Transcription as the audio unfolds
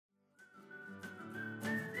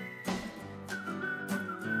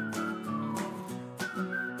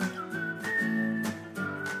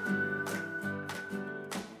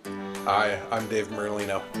Hi, I'm Dave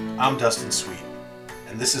Merlino. I'm Dustin Sweet,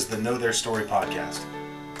 and this is the Know Their Story podcast.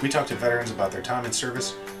 We talk to veterans about their time in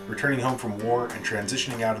service, returning home from war, and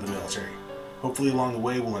transitioning out of the military. Hopefully along the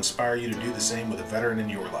way we'll inspire you to do the same with a veteran in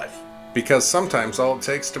your life. Because sometimes all it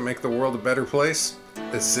takes to make the world a better place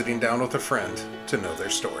is sitting down with a friend to know their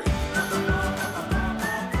story.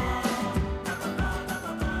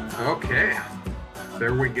 Okay,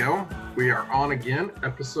 there we go. We are on again,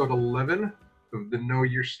 episode 11 of the Know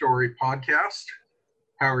Your Story podcast.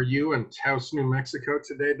 How are you in Taos, New Mexico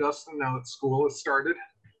today, Dustin, now that school has started?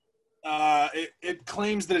 It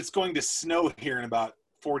claims that it's going to snow here in about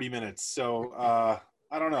 40 minutes. So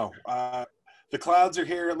I don't know. The clouds are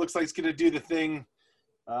here. It looks like it's going to do the thing.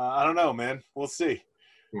 I don't know, man. We'll see.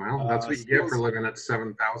 Well, that's what you get for living at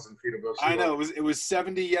 7,000 feet above sea level. I know. It was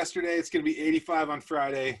 70 yesterday. It's going to be 85 on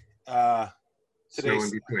Friday. Snow in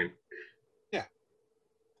between. Yeah.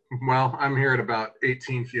 Well, I'm here at about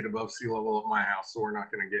 18 feet above sea level at my house, so we're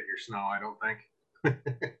not going to get your snow, I don't think.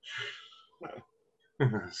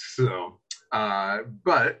 So,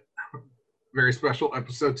 but very special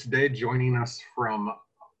episode today, joining us from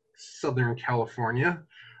Southern California,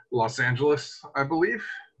 Los Angeles, I believe.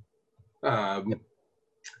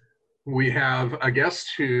 We have a guest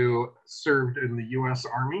who served in the U.S.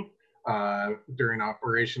 Army during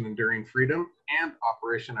Operation Enduring Freedom and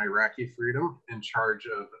Operation Iraqi Freedom in charge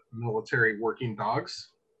of military working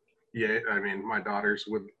dogs. Yeah, I mean, my daughters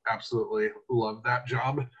would absolutely love that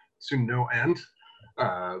job to no end.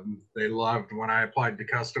 They loved when I applied to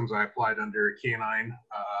customs. I applied under a canine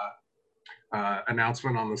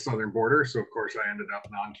announcement on the southern border. So, of course, I ended up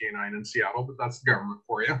non-canine in Seattle, but that's the government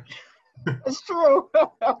for you. It's true.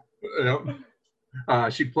 Yep.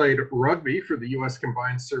 She played rugby for the U.S.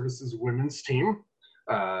 Combined Services women's team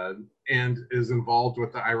and is involved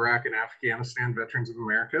with the Iraq and Afghanistan Veterans of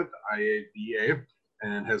America, the IAVA,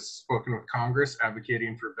 and has spoken with Congress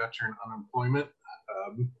advocating for veteran unemployment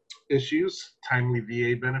issues, timely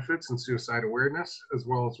VA benefits, and suicide awareness, as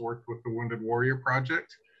well as worked with the Wounded Warrior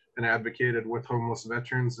Project and advocated with homeless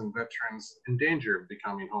veterans and veterans in danger of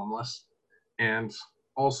becoming homeless. And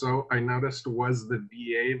also, I noticed was the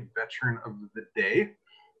VA Veteran of the Day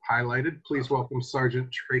highlighted. Please welcome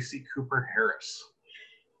Sergeant Tracey Cooper Harris.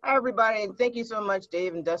 Hi, everybody, and thank you so much,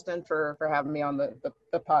 Dave and Dustin, for having me on the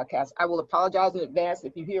podcast. I will apologize in advance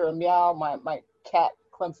if you hear a meow. My cat,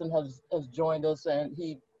 Clemson, has joined us, and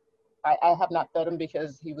I have not fed him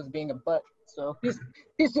because he was being a butt. So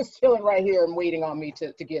he's just chilling right here and waiting on me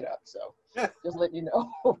to get up. So just letting you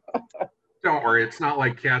know. Don't worry, it's not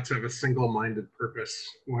like cats have a single-minded purpose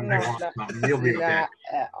when they want something. You'll be okay. Not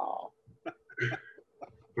at all.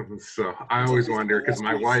 So I always wonder, because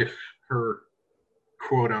my wife, her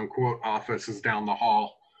quote-unquote office is down the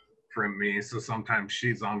hall from me, so sometimes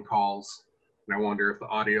she's on calls, and I wonder if the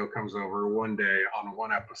audio comes over. One day on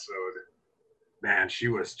one episode, man, she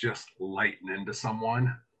was just lighting into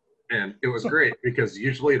someone, and it was great, because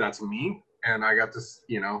usually that's me, and I got this,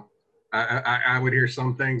 I would hear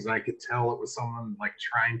some things and I could tell it was someone like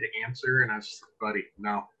trying to answer, and I was just like, buddy,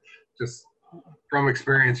 no, just from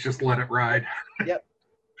experience, just let it ride. Yep.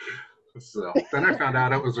 So then I found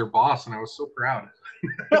out it was her boss, and I was so proud.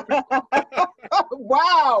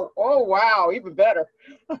 Wow. Oh, wow. Even better.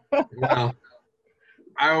 Well,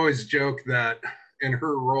 I always joke that in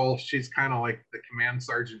her role, she's kind of like the command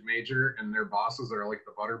sergeant major, and their bosses are like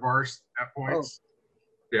the butter bars at points.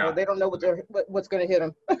 Yeah, well, they don't know what's going to hit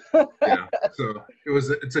them. Yeah, so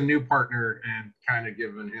it's a new partner, and kind of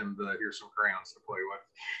giving him the here's some crayons to play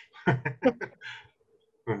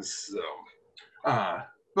with. So,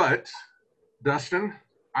 but Dustin,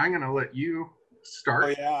 I'm going to let you start. Oh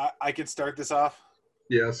yeah, I can start this off.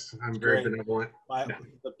 Yes, I'm very benevolent.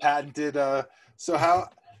 The patented. So how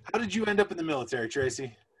did you end up in the military,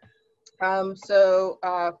 Tracy? So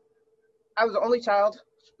I was the only child,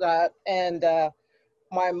 and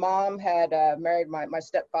my mom had married my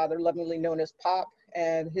stepfather, lovingly known as Pop,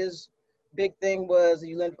 and his big thing was,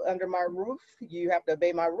 you live under my roof, you have to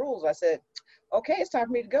obey my rules. I said, okay, it's time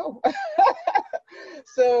for me to go.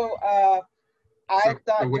 So I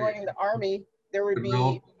thought joining the Army, there would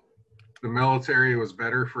be... The military was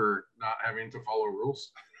better for not having to follow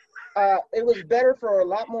rules? It was better for a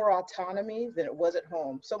lot more autonomy than it was at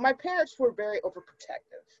home. So my parents were very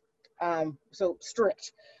overprotective, so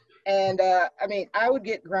strict. And I would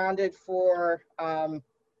get grounded for, I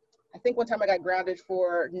think one time I got grounded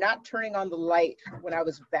for not turning on the light when I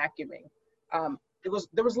was vacuuming.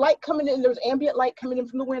 There was light coming in, there was ambient light coming in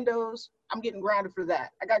from the windows. I'm getting grounded for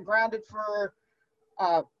that. I got grounded for,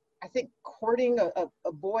 I think, courting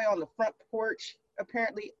a boy on the front porch.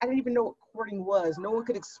 Apparently, I didn't even know what courting was. No one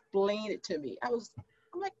could explain it to me. I was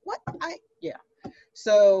I'm like, what? Yeah.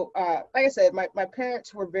 So, like I said, my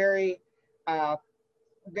parents were very,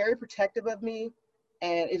 very protective of me.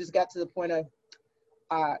 And it just got to the point of,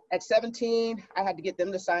 at 17, I had to get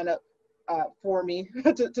them to sign up for me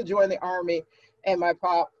to join the Army. And my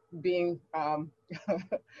pop being,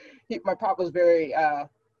 my pop was very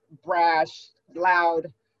brash,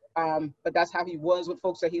 loud, but that's how he was with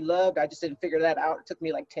folks that he loved. I just didn't figure that out. It took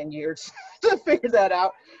me like 10 years to figure that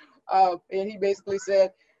out. And he basically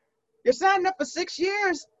said, you're signing up for 6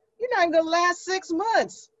 years. You're not going to last 6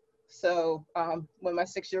 months. So when my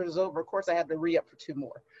 6 years was over, of course, I had to re-up for 2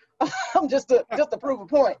 more, just to prove a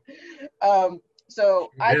point. So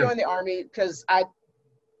I joined the Army because I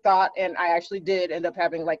thought, and I actually did end up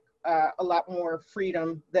having like a lot more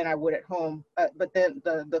freedom than I would at home. But then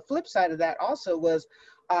the flip side of that also was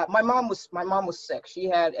my mom was sick. She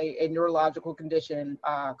had a neurological condition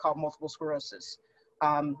called multiple sclerosis,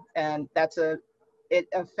 and it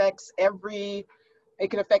affects it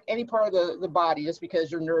can affect any part of the body just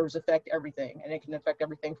because your nerves affect everything, and it can affect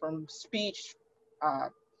everything from speech,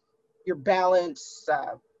 your balance,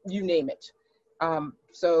 you name it.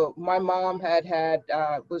 So my mom had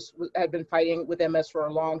been fighting with MS for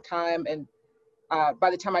a long time, and by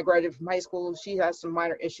the time I graduated from high school, she has some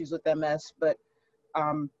minor issues with MS. But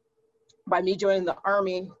by me joining the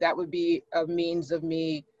Army, that would be a means of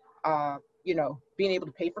me, being able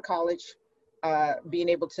to pay for college, being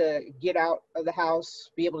able to get out of the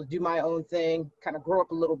house, be able to do my own thing, kind of grow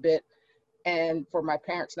up a little bit, and for my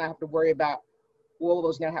parents not have to worry about what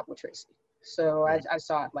was going to happen with Tracey. So I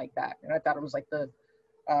saw it like that, and I thought it was like the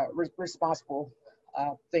responsible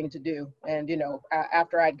thing to do. And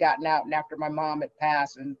after I'd gotten out, and after my mom had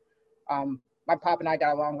passed, and my pop and I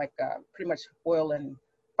got along like pretty much oil and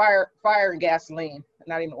fire and gasoline,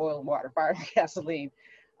 not even oil and water, fire and gasoline.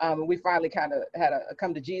 We finally kind of had a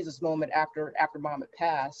come to Jesus moment after mom had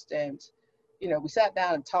passed, and we sat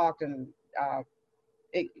down and talked, and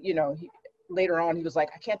later on, he was like,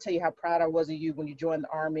 I can't tell you how proud I was of you when you joined the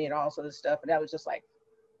Army and all this other stuff. And that was just like,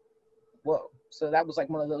 whoa. So that was like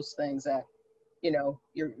one of those things that,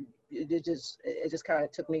 it just kind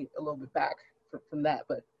of took me a little bit back from that.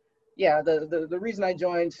 But yeah, the reason I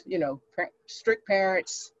joined, strict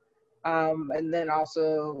parents, and then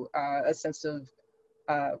also a sense of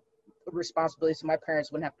responsibility. So my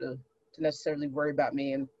parents wouldn't have to necessarily worry about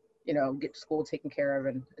me, and, get school taken care of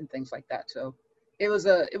and things like that. So it was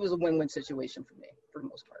a win-win situation for me, for the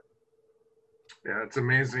most part. Yeah, it's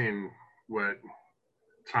amazing what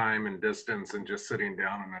time and distance and just sitting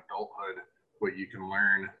down in adulthood, what you can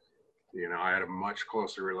learn. I had a much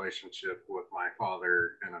closer relationship with my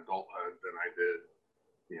father in adulthood than I did.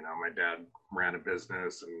 My dad ran a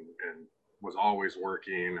business and was always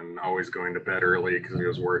working and always going to bed early because he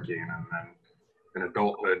was working. And then in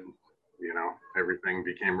adulthood, everything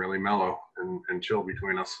became really mellow and chill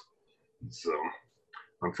between us. So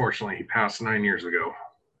unfortunately, he passed 9 years ago.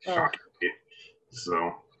 Shocking me.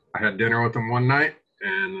 So I had dinner with him one night,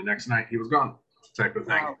 and the next night he was gone, type of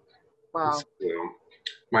thing. Wow. So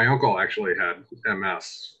my uncle actually had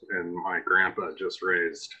MS, and my grandpa just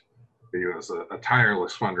raised. He was a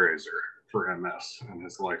tireless fundraiser for MS in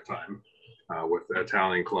his lifetime with the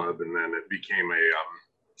Italian club, and then it became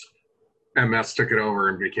MS took it over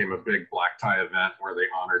and became a big black tie event where they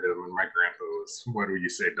honored him. And my grandpa was, what do you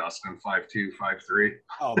say, Dustin, 5'2", 5'3"?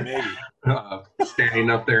 Oh, maybe. Standing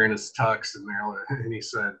up there in his tux, and he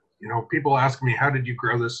said, people ask me, how did you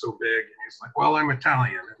grow this so big? And he's like, well, I'm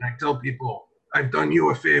Italian, and I tell people, I've done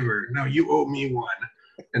you a favor. Now you owe me one.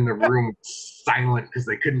 And the room was silent because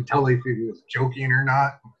they couldn't tell if he was joking or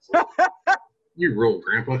not. Like, you rule,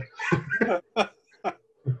 Grandpa.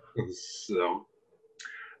 So,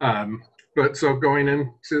 so going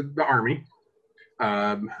into the Army,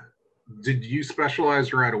 did you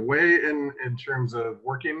specialize right away in terms of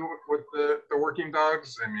working with the working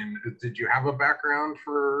dogs? I mean, did you have a background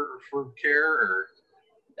for care or?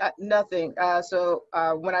 Nothing. So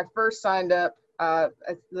when I first signed up,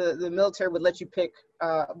 the military would let you pick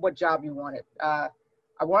what job you wanted. I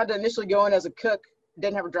wanted to initially go in as a cook,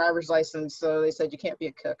 didn't have a driver's license, so they said you can't be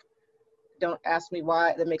a cook. Don't ask me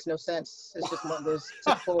why, that makes no sense. It's just one of those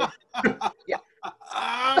typical, yeah.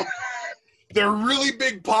 They're really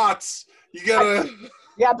big pots. You gotta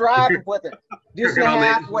drive with it. Deuce and a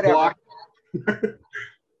half, whatever.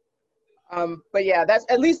 But yeah, that's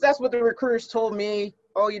what the recruiters told me.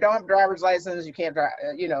 Oh, you don't have a driver's license, you can't drive,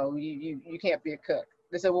 you can't be a cook.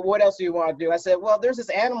 They said, well, what else do you want to do? I said, well, there's this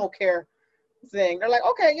animal care thing. They're like,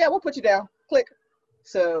 okay, yeah, we'll put you down. Click.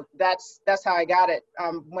 So that's how I got it.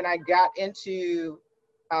 When I got into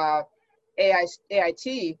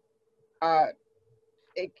AIT,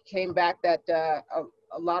 it came back that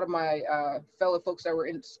a lot of my fellow folks that were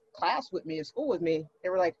in class with me, in school with me, they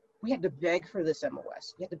were like, we had to beg for this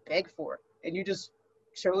MOS. We had to beg for it. And you just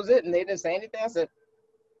chose it and they didn't say anything. I said,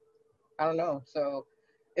 I don't know. So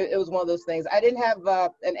it was one of those things. I didn't have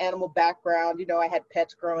an animal background. You know, I had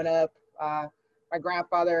pets growing up. My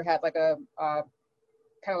grandfather had like a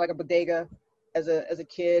kind of like a bodega as a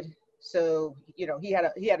kid. So, you know, he had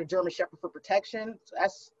a German Shepherd for protection. So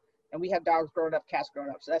and we had dogs growing up, cats growing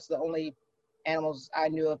up. So that's the only animals I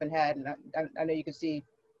knew of and had. And I know you can see,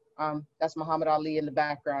 that's Muhammad Ali in the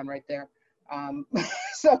background right there.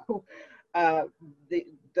 So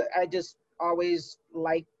I just always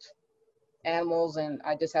liked animals, and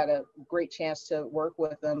I just had a great chance to work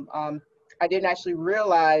with them. I didn't actually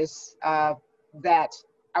realize that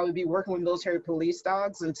I would be working with military police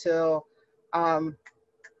dogs until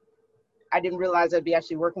I didn't realize I'd be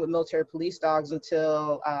actually working with military police dogs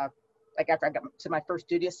until like after I got to my first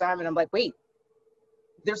duty assignment. I'm like, wait,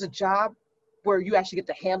 there's a job where you actually get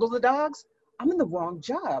to handle the dogs? I'm in the wrong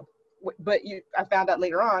job. But I found out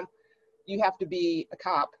later on, you have to be a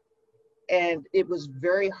cop. And it was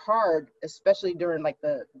very hard, especially during like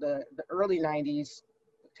the early 90s.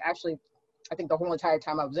 Actually, I think the whole entire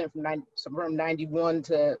time I was in from 91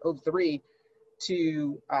 to 03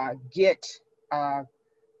 to get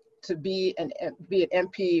to be an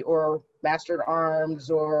MP or Master at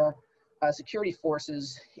Arms or security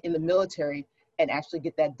forces in the military and actually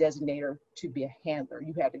get that designator to be a handler.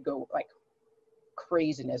 You had to go like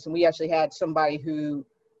craziness. And we actually had somebody who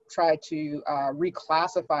tried to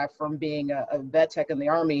reclassify from being a vet tech in the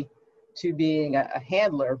Army to being a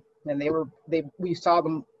handler. And we saw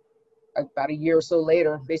them about a year or so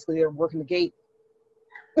later. Basically, they were working the gate.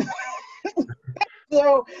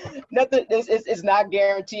 So nothing is not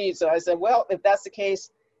guaranteed. So I said, well, if that's the case,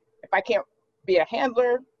 if I can't be a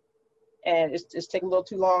handler and it's taking a little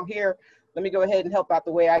too long here, let me go ahead and help out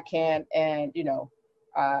the way I can. And, you know,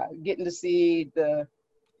 getting to see the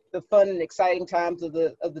fun and exciting times of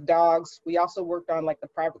the dogs. We also worked on like the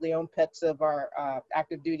privately owned pets of our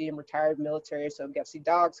active duty and retired military. So we got to see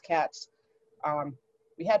dogs, cats.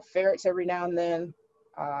 We had ferrets every now and then.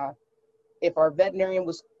 If our veterinarian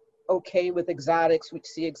was okay with exotics, we'd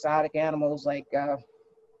see exotic animals like,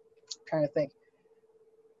 trying to think,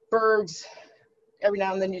 birds. Every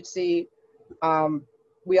now and then you'd see.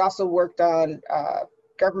 We also worked on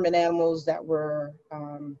government animals that were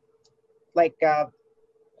like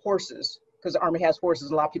horses, because the Army has horses.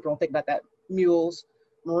 A lot of people don't think about that. Mules.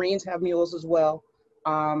 Marines have mules as well.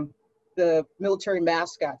 The military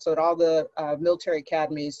mascots. So at all the military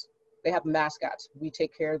academies, they have mascots. We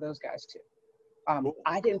take care of those guys too.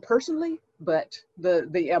 I didn't personally, but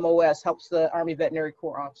the MOS helps the Army Veterinary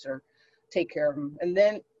Corps officer take care of them. And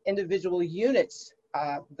then individual units,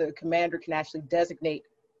 the commander can actually designate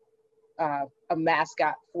a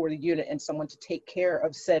mascot for the unit and someone to take care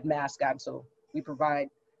of said mascot. So we provide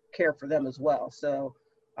care for them as well. So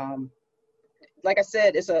like I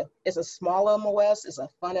said, it's a small MOS, it's a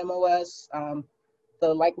fun MOS.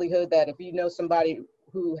 The likelihood that if you know somebody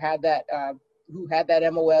who had that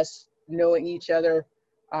MOS, knowing each other,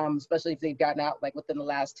 especially if they've gotten out like within the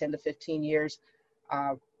last 10 to 15 years,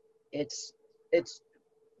 it's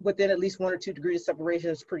within at least 1 or 2 degrees of separation.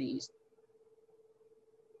 Is pretty easy.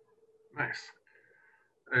 Nice.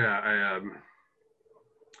 Yeah,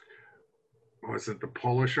 was it the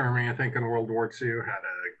Polish army, I think, in World War II had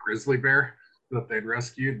a grizzly bear that they'd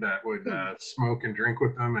rescued that would smoke and drink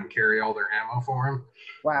with them and carry all their ammo for them.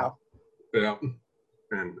 Wow. Yeah.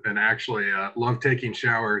 And actually loved taking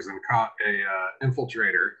showers and caught a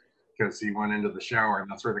infiltrator because he went into the shower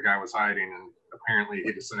and that's where the guy was hiding. And apparently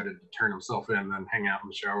he decided to turn himself in and then hang out in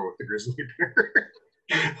the shower with the grizzly bear.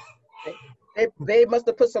 They must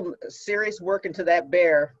have put some serious work into that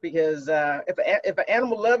bear, because if an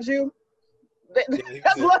animal loves you, so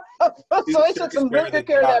they took some really good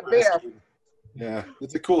care of that bear. Yeah,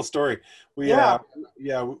 it's a cool story. We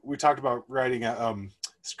talked about writing a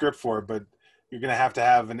script for it, but you're gonna have to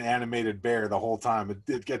have an animated bear the whole time.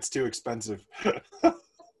 It gets too expensive.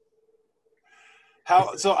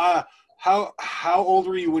 How old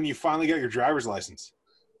were you when you finally got your driver's license?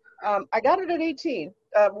 I got it at 18.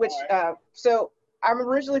 So I'm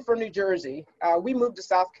originally from New Jersey. We moved to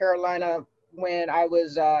South Carolina when I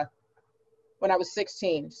was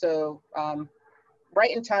 16. So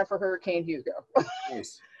right in time for Hurricane Hugo.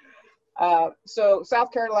 Nice. So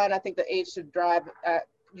South Carolina, I think the age to drive,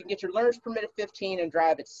 you can get your learner's permit at 15 and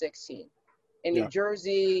drive at 16. In New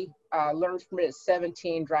Jersey, learner's permit at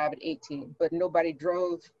 17, drive at 18. But nobody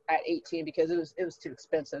drove at 18 because it was too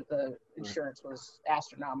expensive. The insurance was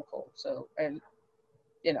astronomical. So, and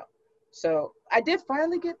you know, So I did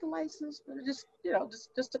finally get the license, but it just,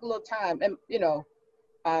 just took a little time. And,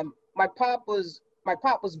 my pop was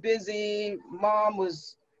busy. Mom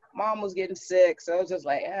was getting sick. So it was just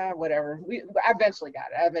like, whatever. I eventually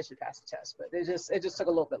got it. I eventually passed the test, but it just took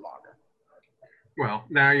a little bit longer. Well,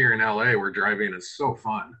 now you're in LA where driving is so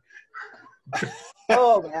fun.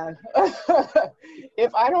 Oh man.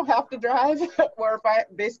 If I don't have to drive, or if I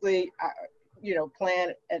basically,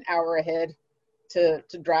 plan an hour ahead to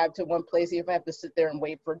drive to one place, if I have to sit there and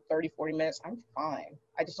wait for 30-40 minutes, I'm fine.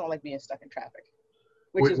 I just don't like being stuck in traffic,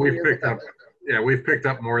 which is weird. We've picked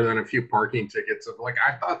up more than a few parking tickets of like,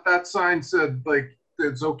 I thought that sign said like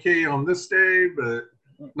it's okay on this day, but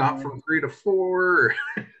not from 3 to 4.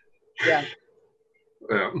 Yeah.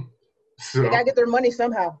 So they gotta get their money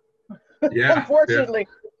somehow. Yeah. Unfortunately.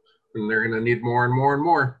 Yeah. And they're gonna need more and more and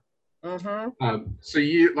more. Mm-hmm. So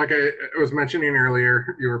you, like I was mentioning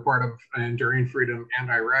earlier, you were part of Enduring Freedom and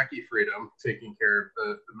Iraqi Freedom, taking care of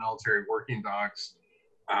the military working dogs.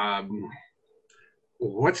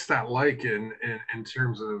 What's that like in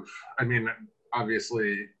terms of, I mean,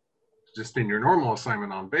 obviously just in your normal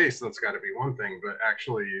assignment on base, that's got to be one thing, but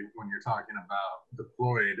actually when you're talking about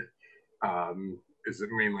deployed, is it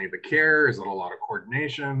mainly the care? Is it a lot of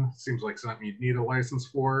coordination? Seems like something you'd need a license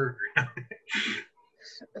for.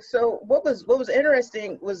 So what was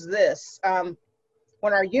interesting was this.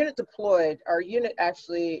 When our unit deployed, our unit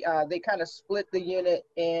actually, they kind of split the unit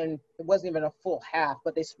in, it wasn't even a full half,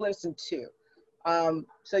 but they split us in two.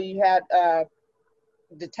 So you had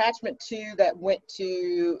Detachment 2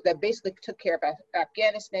 that basically took care of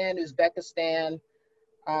Afghanistan, Uzbekistan,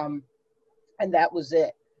 and that was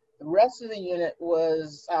it. The rest of the unit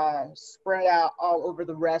was spread out all over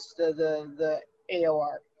the rest of the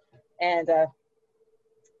AOR. And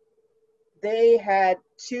they had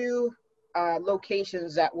two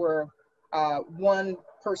locations that were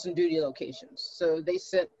one-person duty locations. So they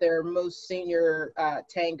sent their most senior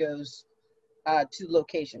tangos to the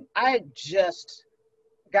location. I had just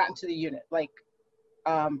gotten to the unit.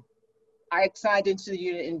 I signed into the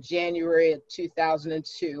unit in January of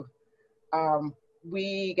 2002.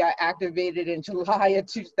 We got activated in July of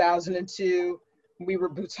 2002. We were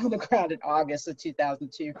boots on the ground in August of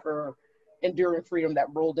 2002 for Enduring Freedom that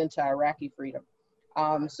rolled into Iraqi Freedom.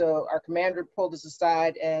 So our commander pulled us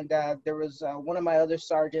aside, and there was one of my other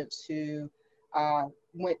sergeants who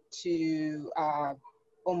went to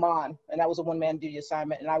Oman, and that was a one-man duty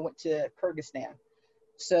assignment, and I went to Kyrgyzstan.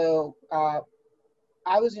 So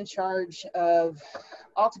I was in charge of,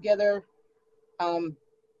 altogether,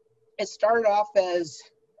 it started off as,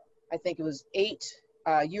 I think it was 8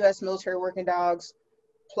 U.S. military working dogs,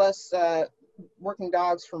 plus working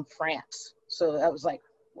dogs from France. So that was like,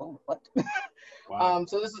 whoa, what? Wow.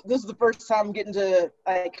 So this is the first time I'm getting to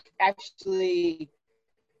actually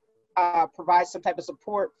provide some type of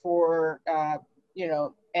support for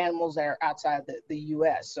animals that are outside the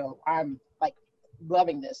U.S. So I'm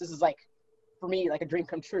loving this. This is for me a dream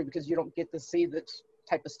come true, because you don't get to see this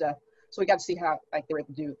type of stuff. So we got to see how they're able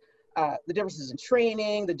to do the differences in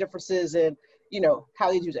training, the differences in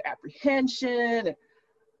how they do the apprehension and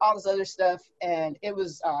all this other stuff. And it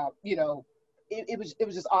was it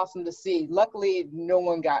was just awesome to see. Luckily, no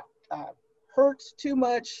one got hurt too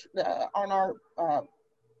much on our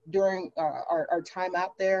during our time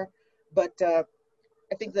out there. But I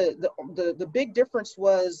think the big difference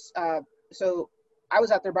was, so I was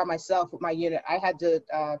out there by myself with my unit. I had to,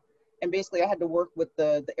 and basically I had to work with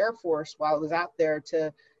the Air Force while I was out there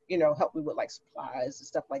to, help me with supplies and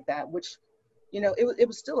stuff like that, which, it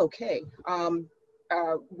was still okay.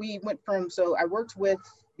 We went from, so I worked with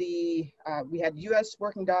we had US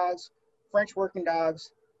working dogs, French working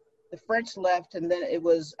dogs. The French left, and then it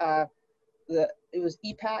was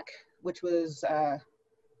EPAC, which was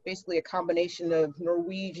basically a combination of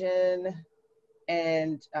Norwegian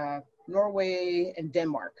and Norway and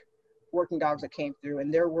Denmark working dogs that came through.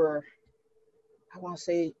 And there were, I want to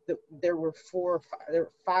say that there were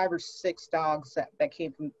 5 or 6 dogs that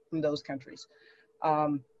came from those countries.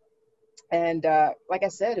 And like I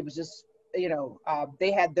said, it was just,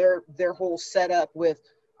 they had their whole setup with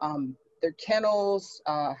their kennels,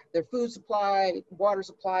 their food supply, water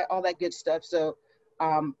supply, all that good stuff. So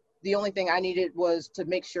the only thing I needed was to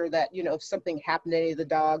make sure that, if something happened to any of the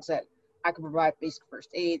dogs, that I could provide basic first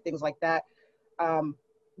aid, things like that.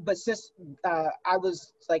 But since I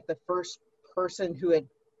was the first person who had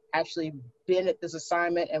actually been at this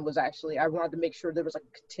assignment and was actually, I wanted to make sure there was a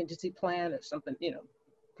contingency plan if something,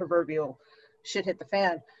 proverbial shit hit the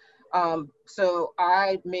fan. So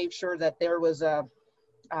I made sure that there was I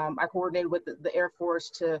coordinated with the Air Force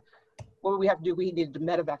to, what we have to do, we needed to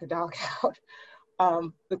medevac a dog out.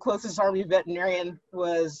 The closest Army veterinarian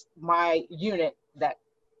was my unit, that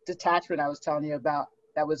detachment I was telling you about,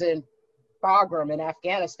 that was in Bagram in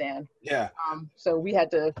Afghanistan. Yeah. So we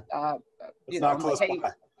had to, It's not close like, hey,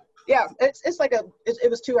 by. yeah, it's like it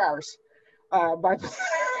was 2 hours by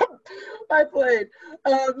by plane.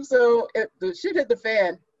 So if the shit hit the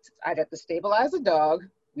fan, I'd have to stabilize the dog.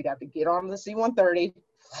 We'd have to get on the C-130,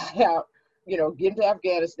 fly out, get into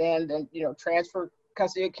Afghanistan, then transfer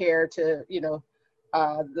custody of care to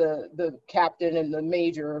the captain and the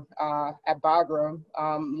major at Bagram,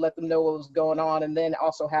 let them know what was going on, and then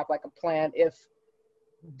also have like a plan if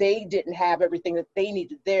they didn't have everything that they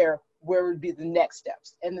needed there, where would be the next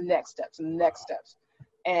steps and the next steps and the next steps.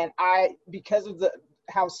 And because of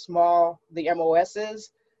how small the MOS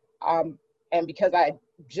is, and because I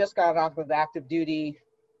just got off of active duty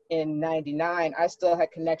in '99, I still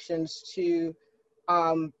had connections to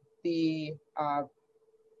the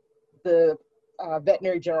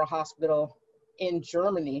veterinary general hospital in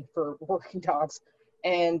Germany for working dogs.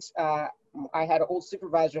 And I had an old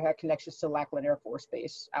supervisor who had connections to Lackland Air Force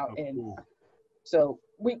Base out in. So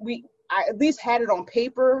I at least had it on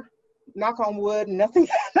paper, knock on wood, nothing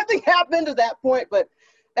happened at that point, but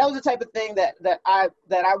that was the type of thing that I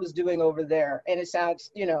was doing over there. And it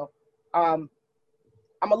sounds, I'm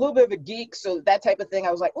a little bit of a geek, so that type of thing,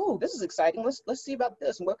 I was like, oh, this is exciting. Let's see about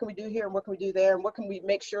this, and what can we do here, and what can we do there, and what can we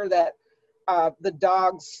make sure that the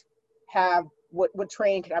dogs have, what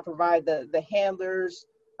training can I provide the handlers?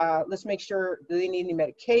 Let's make sure, do they need any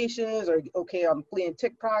medications, or okay on flea and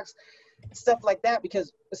tick products, stuff like that,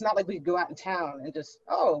 because it's not like we could go out in town and just,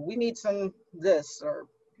 oh, we need some this or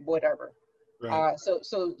whatever. Right. So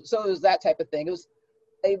it was that type of thing.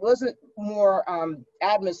 It wasn't more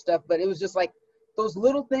admin stuff, but it was just like those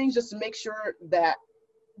little things just to make sure that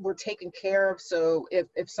we're taken care of. So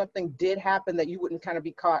if something did happen, that you wouldn't kind of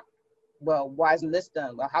be caught, well, why isn't this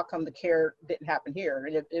done? Well, how come the care didn't happen here?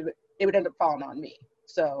 And it would end up falling on me.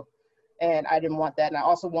 So, and I didn't want that. And I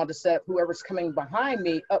also wanted to set whoever's coming behind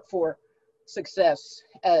me up for success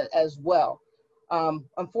as well.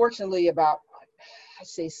 Unfortunately, about, I'd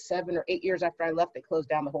say 7 or 8 years after I left, they closed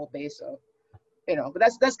down the whole base. So, but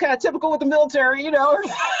that's kind of typical with the military,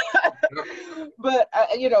 But,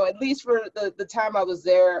 at least for the time I was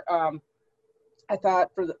there, I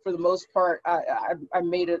thought for the most part, I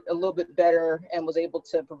made it a little bit better and was able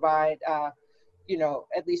to provide, at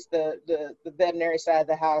least the veterinary side of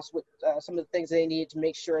the house with some of the things they needed to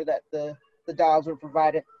make sure that the dogs were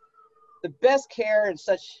provided the best care and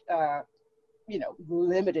such,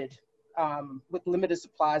 limited, with limited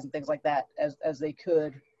supplies and things like that as they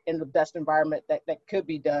could in the best environment that could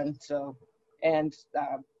be done. So, and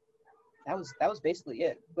that was basically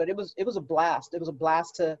it. But it was a blast. It was a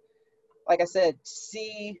blast to, like I said,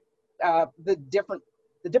 see the different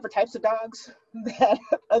types of dogs that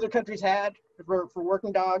other countries had for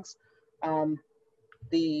working dogs.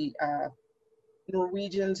 The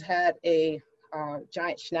Norwegians had a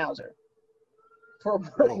giant schnauzer for a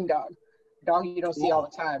working dog you don't see all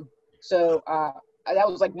the time. So that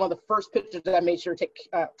was like one of the first pictures that I made sure to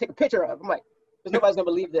take a picture of. I'm like, because nobody's gonna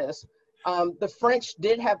believe this. The French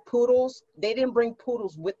did have poodles. They didn't bring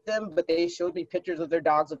poodles with them, but they showed me pictures of their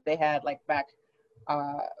dogs that they had like back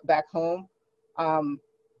home.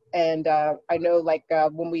 And I know like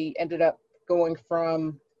when we ended up going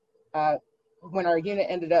from, when our unit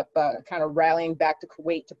ended up kind of rallying back to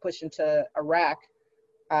Kuwait to push into Iraq,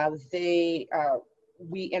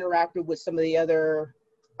 we interacted with some of the other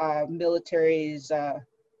military's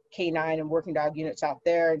canine and working dog units out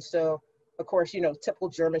there. And so, of course, typical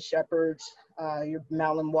German Shepherds, your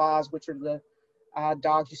Malinois, which are the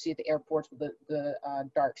dogs you see at the airports with the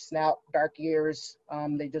dark snout, dark ears.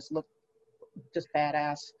 They just look just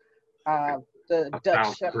badass. The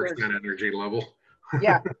Dutch Shepherds. Energy level.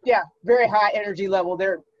 yeah, very high energy level.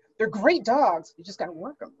 They're great dogs. You just gotta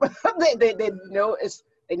work them. they know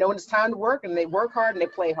they know when it's time to work, and they work hard and they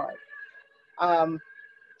play hard.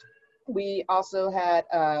 We also had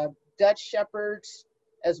Dutch Shepherds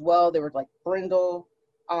as well. They were like brindle.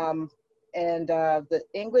 And the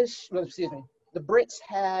Brits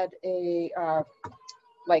had a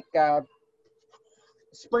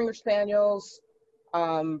Springer Spaniels.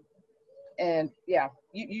 And yeah,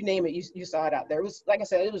 you name it, you saw it out there. It was, like I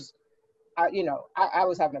said, it was, I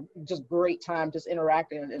was having a just great time just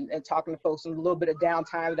interacting and talking to folks, and a little bit of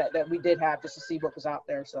downtime that we did have just to see what was out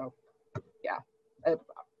there. So yeah, I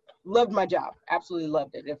loved my job. Absolutely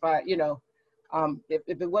loved it. If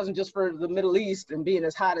if it wasn't just for the Middle East and being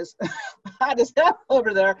as hot as hell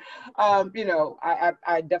over there, I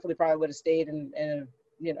definitely probably would have stayed and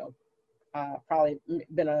probably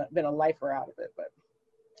been a lifer out of it, but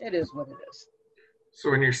it is what it is. So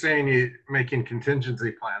when you're saying you making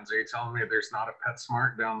contingency plans, are you telling me there's not a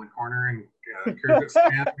PetSmart down the corner in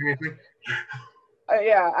Kyrgyzstan or anything?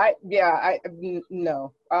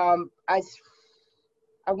 No. I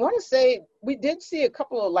want to say we did see a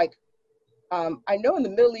couple of like, I know in the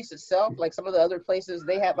Middle East itself, like some of the other places,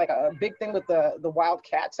 they had like a big thing with the wild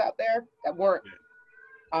cats out there that weren't,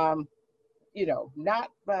 not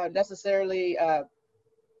necessarily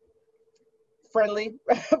friendly,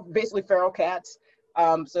 basically feral cats.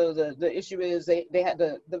 So the issue is they had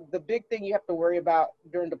the big thing you have to worry about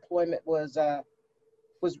during deployment was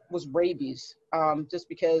rabies, just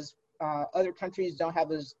because other countries don't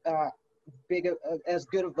have as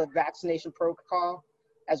good of a vaccination protocol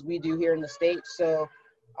as we do here in the States. So,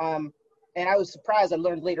 and I was surprised. I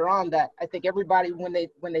learned later on that I think everybody when they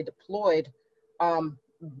deployed,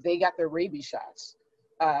 they got their rabies shots.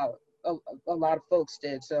 A lot of folks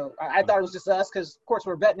did. So I thought it was just us because, of course,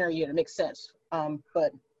 we're a veterinary unit. It makes sense.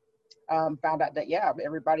 But found out that, yeah,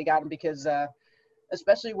 everybody got them because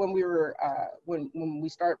especially when we were, when we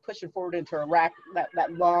started pushing forward into Iraq,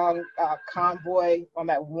 that long convoy on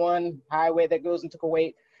that one highway that goes into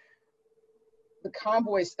Kuwait, the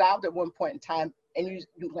convoy stopped at one point in time and you're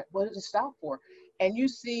like, what did it stop for? And you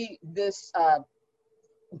see this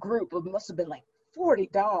group of, must have been like 40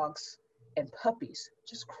 dogs and puppies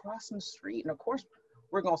just crossing the street. And of course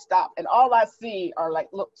we're gonna stop. And all I see are like,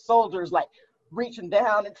 look, soldiers like reaching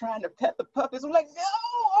down and trying to pet the puppies. I'm like, no,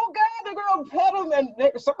 oh God, they're gonna pet them and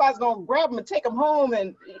somebody's gonna grab them and take them home.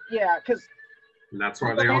 And yeah, because that's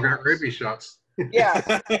why they all got rabies shots. Yeah,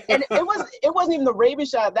 and it wasn't even the rabies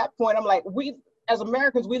shot at that point. I'm like, we as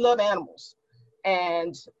Americans, we love animals.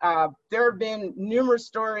 And there have been numerous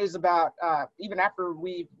stories about, even after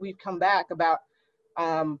we've come back, about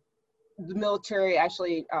the military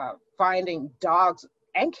actually finding dogs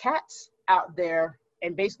and cats out there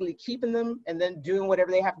and basically keeping them and then doing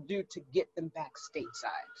whatever they have to do to get them back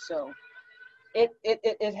stateside. So it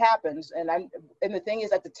happens. And the thing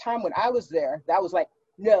is, at the time when I was there, that was like,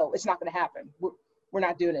 no, it's not going to happen. We're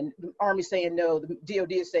not doing it. The Army's saying no. The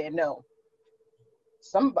DOD is saying no.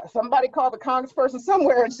 Somebody called the congressperson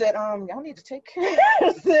somewhere and said, y'all need to take care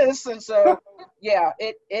of this. And so, yeah,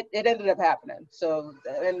 it ended up happening. So,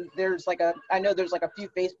 and there's like I know there's like a few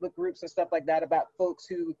Facebook groups and stuff like that about folks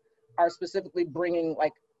who are specifically bringing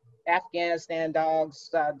like Afghanistan dogs,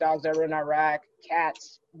 dogs that were in Iraq,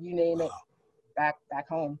 cats, you name it, back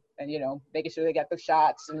home. And, making sure they got the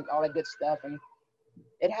shots and all that good stuff. And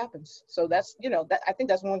it happens. So that's, I think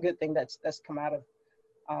that's one good thing that's come out of,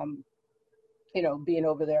 being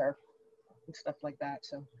over there and stuff like that.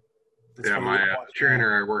 So yeah, my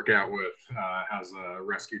trainer I work out with has a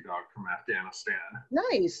rescue dog from Afghanistan.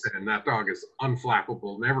 Nice. And that dog is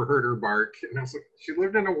unflappable. Never heard her bark. And I was like, she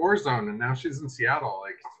lived in a war zone and now she's in Seattle.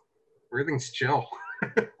 Like, everything's chill.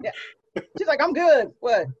 Yeah. She's like, I'm good.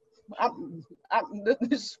 What? I'm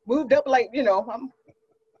just moved up. Like,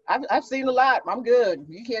 I've seen a lot. I'm good.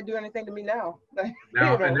 You can't do anything to me now.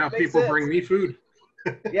 Now people bring me food.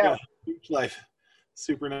 Yeah. Beach life,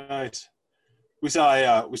 super nice. We saw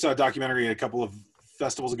a documentary a couple of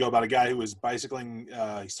festivals ago about a guy who was bicycling.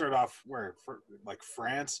 He started off like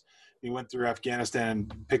France. He went through Afghanistan,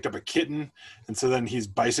 picked up a kitten, and so then he's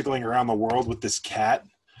bicycling around the world with this cat.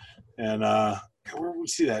 And where did we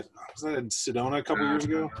see that? Was that in Sedona a couple years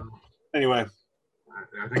ago? Anyway,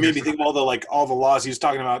 it made me think of all the laws he was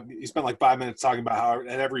talking about. He spent like 5 minutes talking about how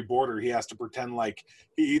at every border he has to pretend like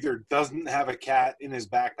he either doesn't have a cat in his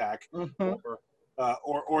backpack,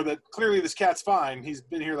 or that clearly this cat's fine. He's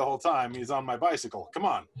been here the whole time. He's on my bicycle. Come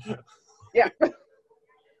on. Yeah.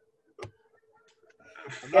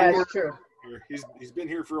 Yeah, it's true. He's been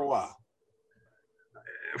here for a while.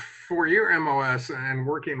 For your MOS and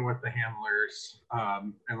working with the handlers,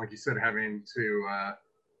 and like you said, having to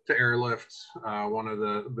airlift one of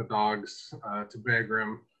the dogs to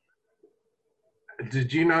Bagram.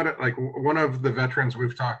 Did you know that, like, one of the veterans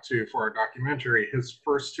we've talked to for our documentary, his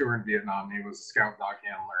first tour in Vietnam, he was a scout dog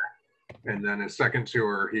handler. And then his second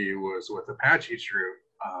tour, he was with Apache troop.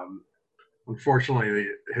 Unfortunately,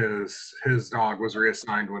 his dog was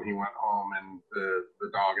reassigned when he went home, and the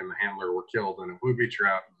dog and the handler were killed in a booby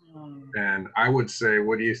trap. And I would say,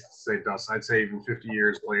 what do you say, Dustin? I'd say even 50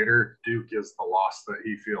 years later, Duke is the loss that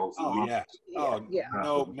he feels. Oh, yeah. Oh, yeah.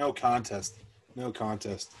 No contest. No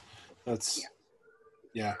contest. That's,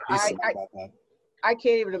 yeah. I can't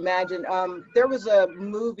even imagine. There was a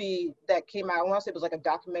movie that came out, I want to say it was like a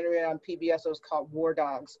documentary on PBS. It was called War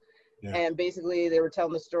Dogs. Yeah. And basically they were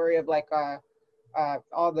telling the story of like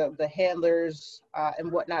all the handlers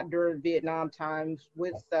and whatnot during Vietnam times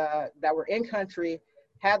with that were in country.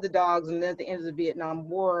 had the dogs, and then at the end of the Vietnam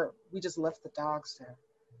War, we just left the dogs there.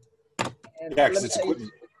 And Yeah, because it's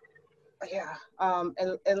equipment. Yeah,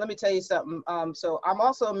 and let me tell you something. So I'm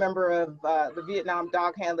also a member of the Vietnam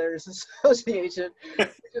Dog Handlers Association,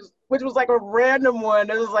 which was like a random one.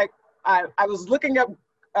 It was like I was looking up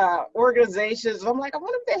organizations, and I'm like, I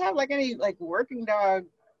wonder if they have like any like working dog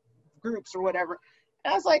groups or whatever.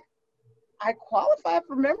 And I was like, I qualify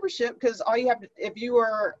for membership because all you have to, if you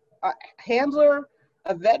are a handler,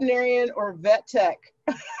 a veterinarian, or vet tech,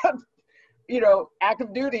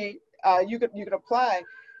 active duty, you could apply.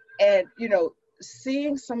 And,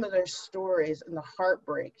 seeing some of their stories and the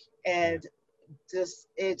heartbreak and just,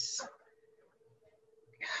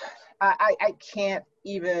 I can't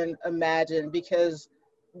even imagine, because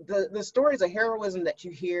the stories of heroism that you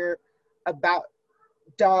hear about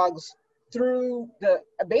dogs through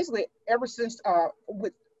basically ever since,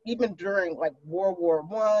 even during like World War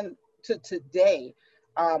I to today,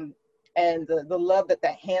 and the love that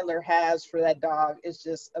handler has for that dog is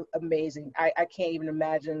just amazing. I can't even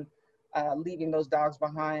imagine leaving those dogs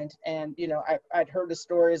behind. And I'd heard the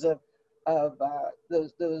stories of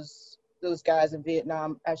those guys in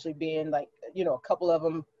Vietnam actually being like, a couple of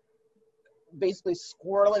them basically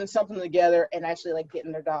squirreling something together and actually like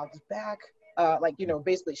getting their dogs back,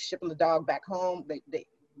 basically shipping the dog back home. They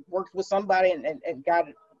worked with somebody and got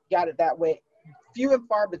it that way. Few and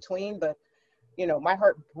far between, but my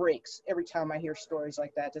heart breaks every time I hear stories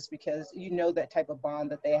like that, just because that type of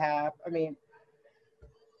bond that they have. I mean,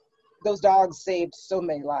 those dogs saved so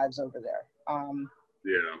many lives over there. And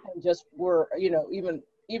just were, even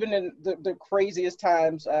in the craziest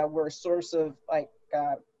times, were a source of like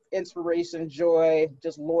inspiration, joy,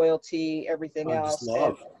 just loyalty, everything else. Just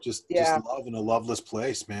love, and, just love in a loveless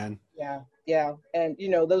place, man. Yeah. And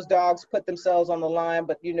those dogs put themselves on the line,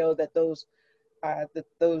 but that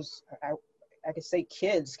those I could say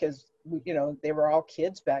kids, because they were all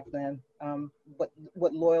kids back then. But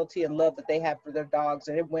what loyalty and love that they had for their dogs,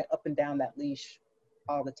 and it went up and down that leash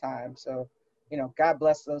all the time. So, God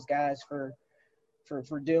bless those guys for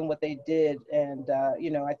doing what they did. And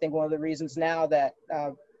I think one of the reasons now that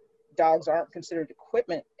dogs aren't considered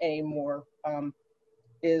equipment anymore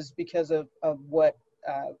is because of what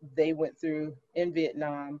they went through in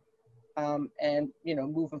Vietnam. And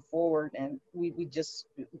moving forward, and we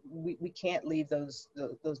can't leave those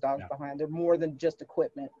dogs behind. They're more than just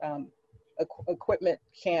equipment. Equipment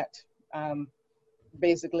can't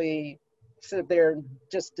basically sit there and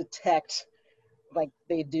just detect like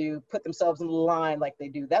they do, put themselves in the line like they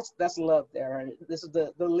do. That's love there. And this is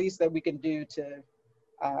the least that we can do to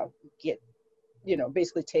get,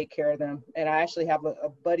 basically take care of them. And I actually have a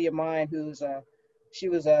buddy of mine who's she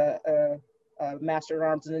was a Master at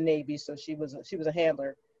Arms in the Navy, so she was a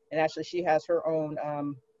handler, and actually she has her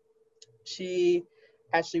own. She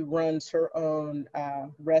actually runs her own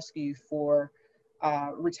rescue for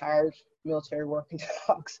retired military working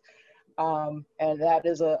dogs, and that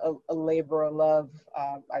is a labor of love.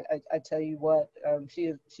 I tell you what,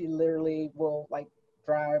 she literally will like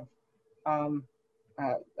drive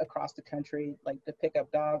across the country like to pick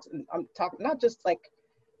up dogs, and I'm talking not just like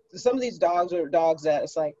some of these dogs are dogs that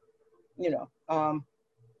it's like.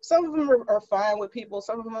 Some of them are fine with people.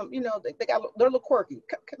 Some of them, they're a little quirky.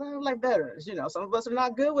 Like veterans, some of us are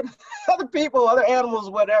not good with other people, other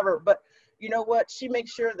animals, whatever. But you know what? She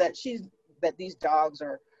makes sure that these dogs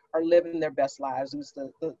are living their best lives, and it's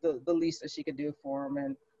the least that she could do for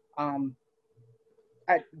them. And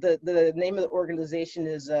the name of the organization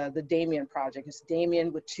is the Damien Project. It's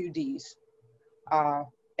Damien with 2 D's.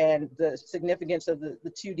 And the significance of the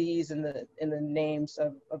 2 Ds in the names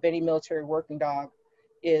of any military working dog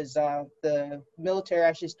is the military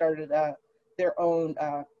actually started their own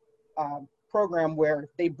program where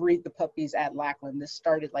they breed the puppies at Lackland. This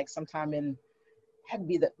started like sometime had to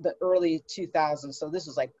be the early 2000s. So this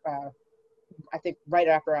was like I think right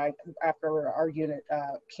after our unit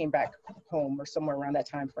came back home, or somewhere around that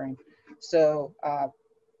time frame. So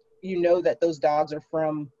that those dogs are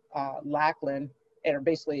from Lackland and are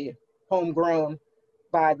basically homegrown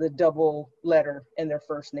by the double letter in their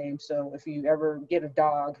first name. So if you ever get a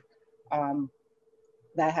dog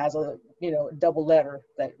that has a double letter,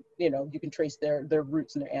 that you can trace their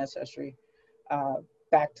roots and their ancestry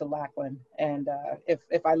back to Lackland. And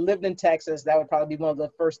if I lived in Texas, that would probably be one of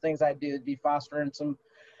the first things I'd do, would be fostering some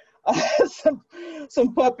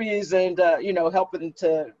puppies and helping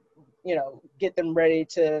to get them ready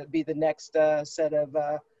to be the next set of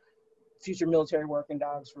future military working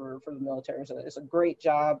dogs for the military. So it's a great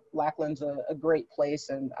job. Lackland's a great place,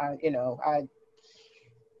 and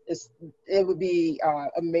it would be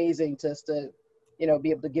amazing just to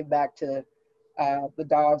be able to give back to the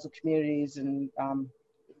dogs of communities. And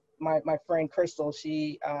my friend Crystal,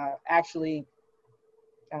 she actually,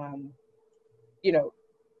 you know,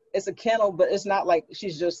 it's a kennel, but it's not like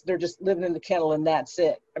they're just living in the kennel and that's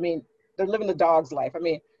it. I mean, they're living the dog's life. I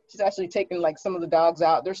mean, she's actually taking like some of the dogs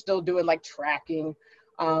out. They're still doing like tracking.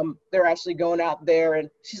 They're actually going out there, and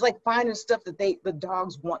she's like finding stuff that the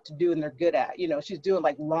dogs want to do and they're good at. You know, she's doing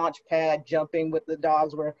like launch pad jumping with the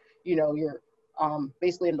dogs where, you know, you're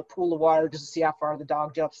basically in the pool of water just to see how far the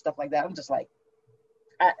dog jumps, stuff like that. I'm just like,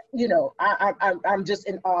 I'm just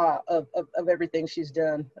in awe of everything she's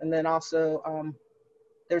done. And then also,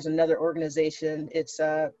 there's another organization. It's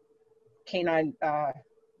a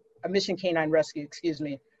Mission Canine Rescue, excuse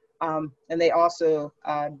me. And they also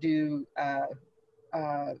do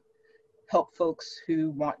help folks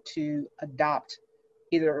who want to adopt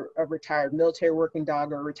either a retired military working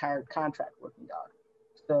dog or a retired contract working dog.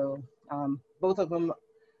 So both of them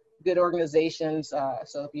good organizations.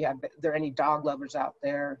 So if there are any dog lovers out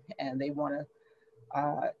there and they want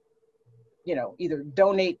to, you know, either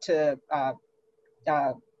donate to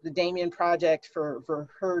the Damien Project for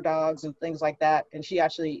her dogs and things like that. And she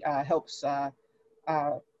actually helps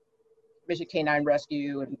Mission Canine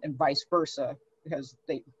Rescue and vice versa, because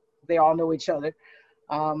they all know each other.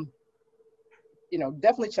 You know,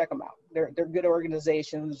 definitely check them out. They're good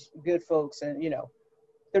organizations, good folks, and, you know,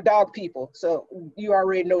 they're dog people. So you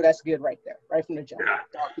already know that's good right there, right from the jump. Yeah.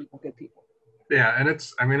 Dog people, good people. Yeah, and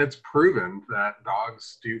it's proven that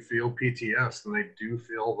dogs do feel PTSD and they do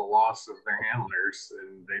feel the loss of their handlers,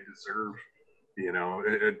 and they deserve, you know,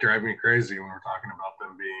 it drives me crazy when we're talking about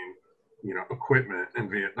them being, you know, equipment in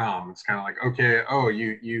Vietnam. It's kind of like, okay, oh,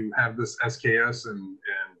 you have this SKS and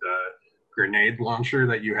grenade launcher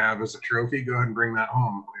that you have as a trophy, go ahead and bring that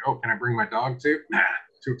home. Like, oh, can I bring my dog too? Nah,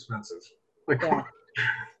 too expensive. Like, Yeah.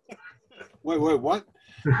 Wait, what?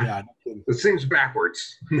 Yeah, it seems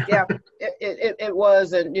backwards. Yeah, it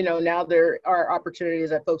was, and you know, now there are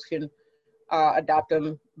opportunities that folks can adopt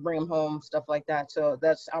them, bring them home, stuff like that. So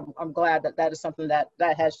I'm glad that is something that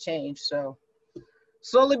has changed. So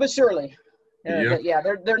slowly but surely, yeah,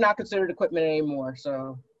 they're not considered equipment anymore.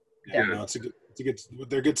 So yeah, no,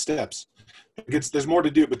 they're good steps. There's more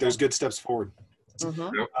to do, but there's good steps forward.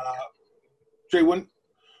 Mm-hmm. Trey,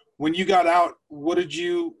 when you got out, what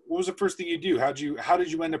was the first thing you do? How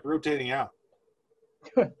did you end up rotating out?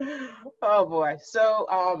 Oh boy.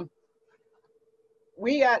 So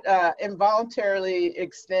we got involuntarily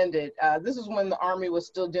extended. This is when the Army was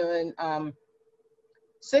still doing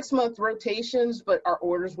 6-month rotations, but our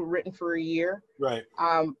orders were written for a year. Right.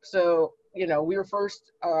 So, you know, we were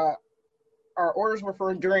first, our orders were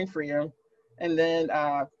for enduring freedom, and then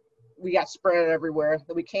we got spread everywhere.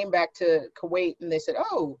 Then we came back to Kuwait, and they said,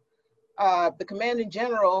 oh, the commanding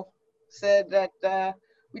general said that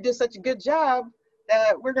we did such a good job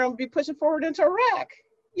that we're going to be pushing forward into Iraq.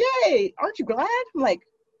 Yay! Aren't you glad? I'm like,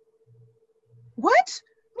 what?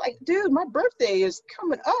 Like, dude, my birthday is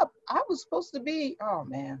coming up. I was supposed to be, oh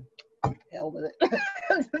man, hell with it.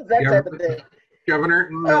 That type of thing. Governor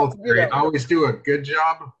in the military, you know, always do a good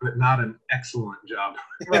job, but not an excellent job.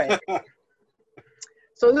 Right.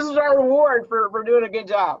 So this is our reward for doing a good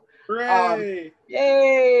job. Hooray!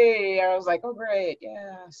 Yay! I was like, oh great,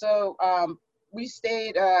 yeah. So we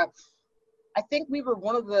stayed. I think we were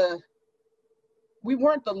one of the. We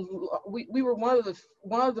weren't the. We were one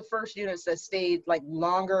of the first units that stayed like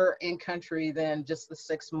longer in country than just the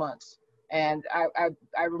 6 months. And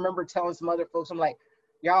I remember telling some other folks, I'm like,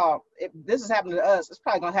 y'all, if this is happening to us, it's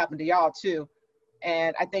probably gonna happen to y'all too.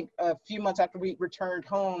 And I think a few months after we returned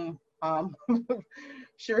home,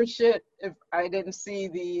 sure as shit, if I didn't see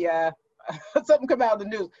the something come out of the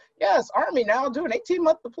news, yes, Army now doing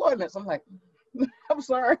 18-month deployments. I'm like, I'm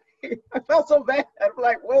sorry, I felt so bad. I'm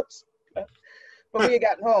like, whoops. But we had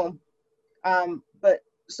gotten home. But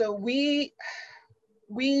so we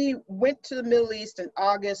went to the Middle East in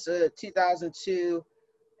August of 2002,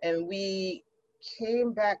 and we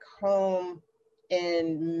came back home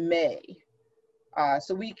in May.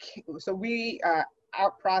 So we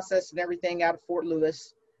out processed and everything out of Fort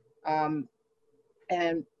Lewis, and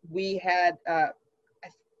we had.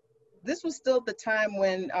 This was still at the time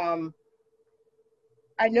when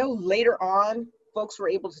I know later on folks were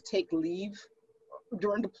able to take leave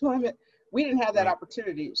during deployment. We didn't have that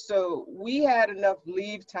opportunity, so we had enough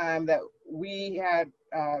leave time that we had.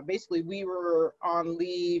 Basically, we were on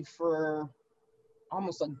leave for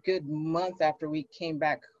almost a good month after we came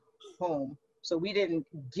back home. So we didn't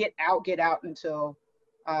get out until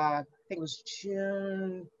I think it was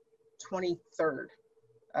June 23rd,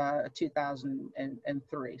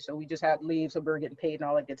 2003. So we just had leave, so we were getting paid and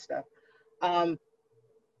all that good stuff.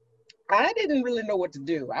 I didn't really know what to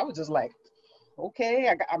do. I was just like,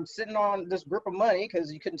 okay, I'm sitting on this grip of money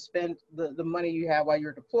because you couldn't spend the money you have while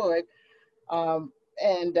you're deployed.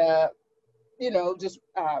 And just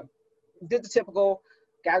did the typical,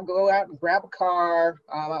 got to go out and grab a car.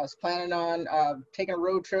 I was planning on taking a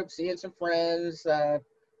road trip, seeing some friends,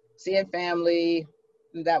 seeing family,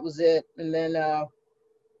 and that was it. And then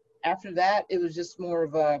after that, it was just more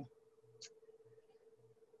of a,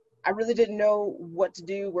 I really didn't know what to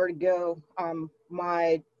do, where to go.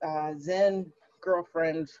 My then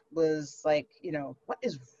girlfriend was like, what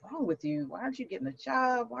is wrong with you? Why aren't you getting a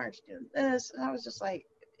job? Why aren't you doing this? And I was just like,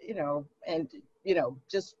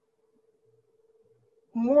 just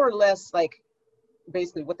more or less like,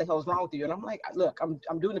 basically, what the hell is wrong with you? And I'm like, look,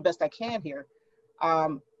 I'm doing the best I can here.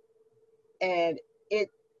 And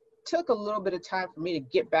it took a little bit of time for me to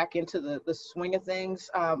get back into the swing of things.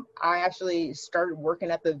 I actually started working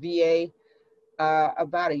at the VA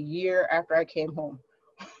about a year after I came home,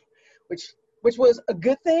 which was a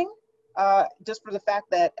good thing, just for the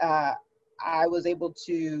fact that I was able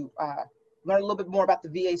to learn a little bit more about the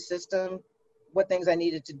VA system, what things I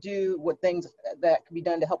needed to do, what things that could be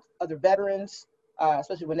done to help other veterans,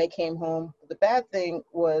 especially when they came home. The bad thing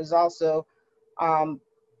was also,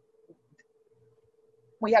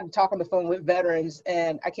 we had to talk on the phone with veterans,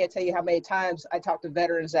 and I can't tell you how many times I talked to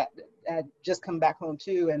veterans that had just come back home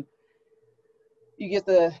too, and you get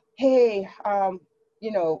the, hey, I'm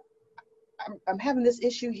having this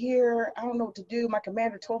issue here. I don't know what to do. My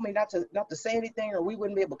commander told me not to say anything, or we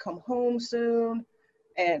wouldn't be able to come home soon.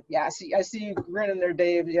 And yeah, I see you grinning there,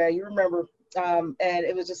 Dave. Yeah, you remember. And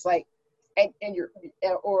it was just like,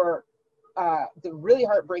 the really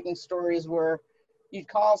heartbreaking stories where you'd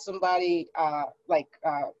call somebody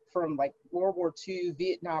from like World War II,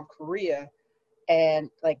 Vietnam, Korea, and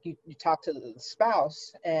like you talk to the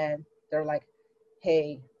spouse, and they're like,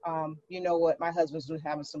 hey, you know what? My husband's been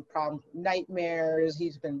having some problems, nightmares.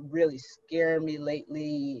 He's been really scaring me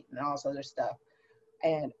lately, and all this other stuff.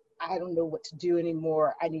 And I don't know what to do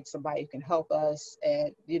anymore. I need somebody who can help us.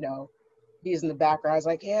 And he's in the background. I was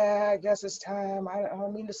like, yeah, I guess it's time. I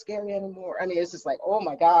don't mean to scare you anymore. I mean, it's just like, oh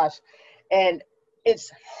my gosh. And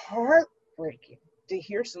it's heartbreaking to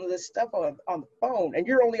hear some of this stuff on the phone. And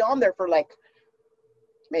you're only on there for like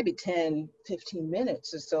maybe 10, 15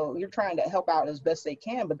 minutes. And so you're trying to help out as best they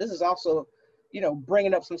can. But this is also,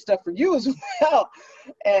 bringing up some stuff for you as well.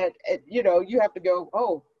 And you have to go,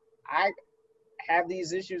 oh, I have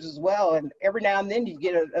these issues as well. And every now and then you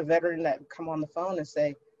get a veteran that come on the phone and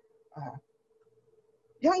say,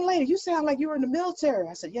 young lady, you sound like you were in the military.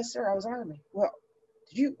 I said, yes, sir, I was Army. Well,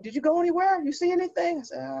 did you go anywhere? You see anything? I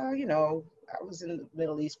said, I was in the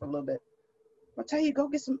Middle East for a little bit. I'll tell you,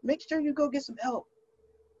 make sure you go get some help.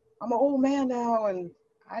 I'm an old man now, and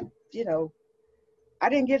I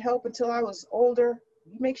didn't get help until I was older.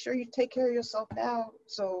 You make sure you take care of yourself now.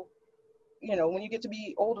 So, when you get to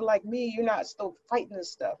be older like me, you're not still fighting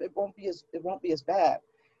this stuff. It won't be as bad.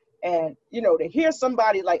 And, to hear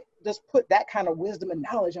somebody like just put that kind of wisdom and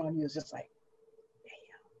knowledge on you is just like, damn.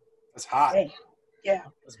 That's hot. Damn. Yeah.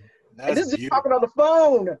 That's and this is just beautiful. talking on the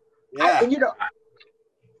phone. Yeah.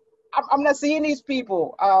 I'm not seeing these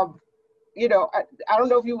people. I don't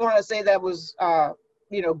know if you want to say that was,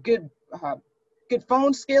 good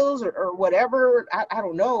phone skills or whatever. I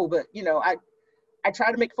don't know, but, I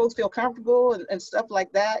try to make folks feel comfortable and stuff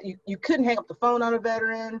like that. You couldn't hang up the phone on a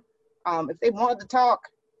veteran. If they wanted to talk,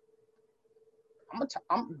 I'm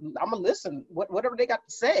gonna listen. Whatever they got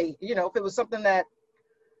to say. If it was something that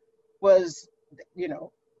was,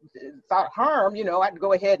 thought harm, I'd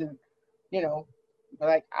go ahead and,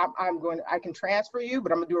 like I can transfer you,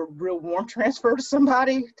 but I'm gonna do a real warm transfer to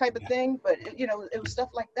somebody type of thing. But it was stuff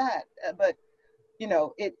like that. But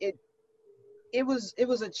it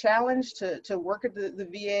was a challenge to work at the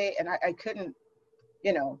VA, and I couldn't,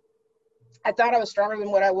 I thought I was stronger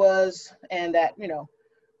than what I was, and that,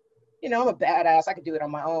 I'm a badass. I could do it on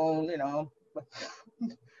my own,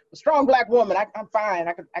 a strong Black woman. I'm fine.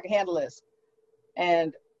 I can handle this.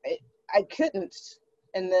 And I couldn't.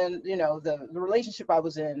 And then, the relationship I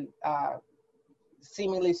was in,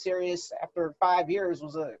 seemingly serious after 5 years,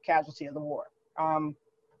 was a casualty of the war.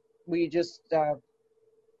 We just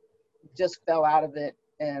fell out of it,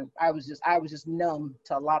 and I was just numb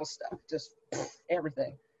to a lot of stuff, just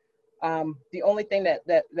everything. The only thing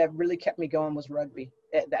that really kept me going was rugby.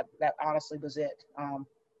 That honestly was it.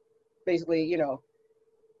 Basically,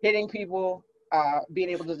 hitting people, being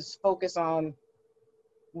able to just focus on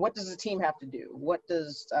what does the team have to do? What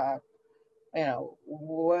does,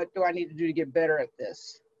 what do I need to do to get better at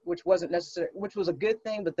this? Which wasn't necessary, which was a good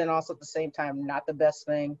thing, but then also at the same time, not the best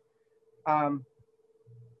thing.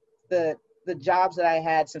 the jobs that I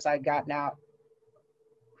had since I'd gotten out,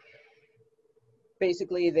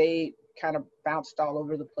 basically they kind of bounced all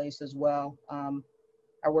over the place as well.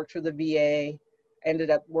 I worked for the VA, ended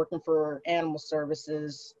up working for Animal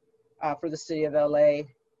Services for the city of LA.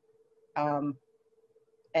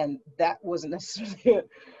 And that wasn't necessarily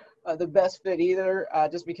the best fit either,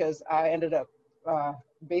 just because I ended up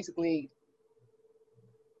basically,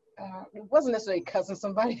 it wasn't necessarily cussing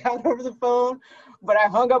somebody out over the phone, but I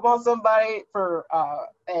hung up on somebody for,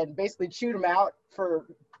 and basically chewed them out for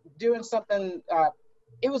doing something.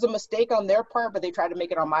 It was a mistake on their part, but they tried to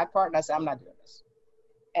make it on my part. And I said, I'm not doing this.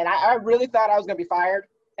 And I really thought I was going to be fired.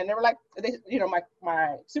 And they were like, you know,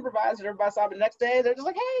 my supervisor, everybody saw me the next day. They're just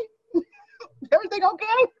like, hey, everything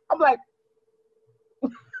okay? I'm like,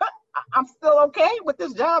 I'm still okay with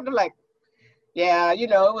this job. They're like, yeah, you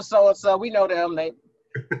know, it was so-and-so. We know them. They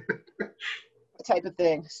type of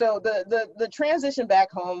thing. So the transition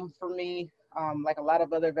back home for me, like a lot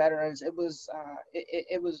of other veterans, it was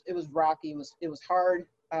rocky. It was hard.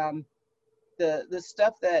 The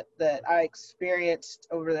stuff that I experienced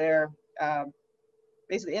over there,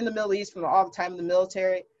 basically in the Middle East, from all the time in the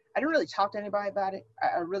military, I didn't really talk to anybody about it.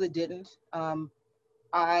 I really didn't.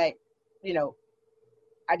 I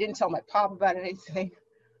didn't tell my pop about anything,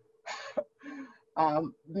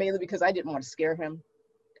 mainly because I didn't want to scare him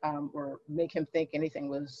or make him think anything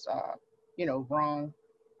was, wrong.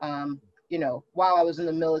 While I was in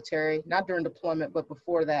the military, not during deployment, but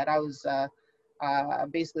before that, I was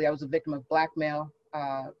basically, I was a victim of blackmail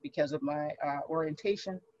because of my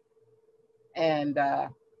orientation, and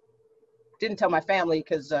didn't tell my family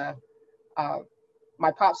because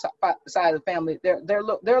my pop's side of the family, they're a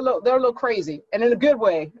little crazy, and in a good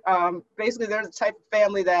way. Basically, they're the type of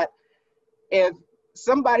family that if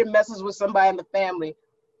somebody messes with somebody in the family,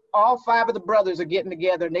 all 5 of the brothers are getting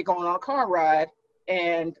together and they're going on a car ride,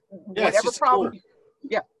 and whatever problem,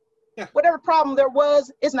 whatever problem there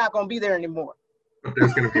was, it's not going to be there anymore. But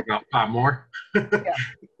there's going to be about 5 more. Yeah.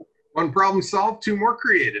 One problem solved, 2 more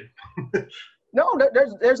created. No,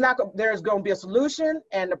 there's going to be a solution,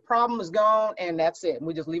 and the problem is gone, and that's it. And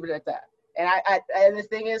we just leave it at that. And and the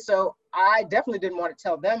thing is, so I definitely didn't want to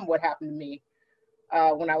tell them what happened to me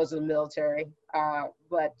when I was in the military,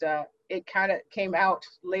 but it kind of came out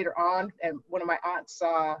later on. And one of my aunts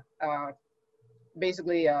saw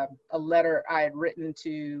basically a letter I had written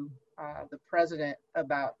to the president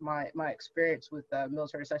about my experience with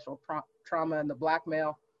military sexual trauma and the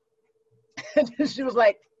blackmail. And she was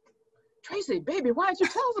like, Tracey, baby, why didn't you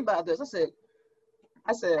tell us about this? I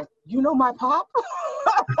said, you know my pop?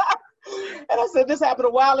 And I said, this happened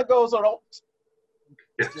a while ago, so don't,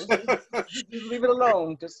 just leave it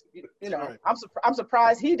alone. Just, right. I'm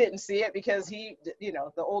surprised he didn't see it, because he,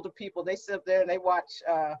 the older people, they sit there and they watch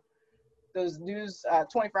those news,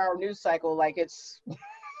 24-hour news cycle like it's,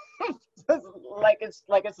 like it's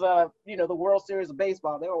the World Series of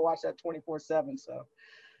baseball. They will watch that 24/7. So,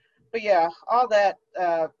 but yeah, all that,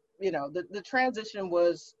 the transition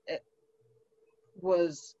was a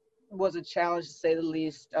challenge, to say the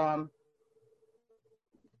least.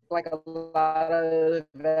 Like a lot of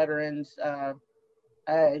veterans,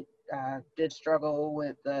 I did struggle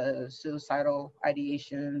with suicidal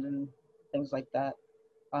ideations and things like that.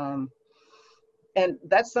 And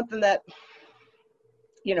that's something that,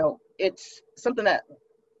 it's something that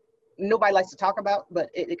nobody likes to talk about, but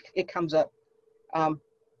it comes up.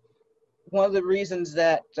 One of the reasons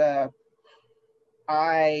that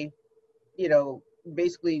I,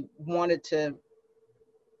 basically wanted to,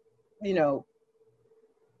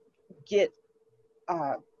 get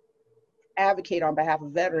advocate on behalf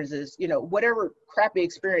of veterans is, whatever crappy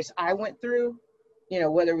experience I went through,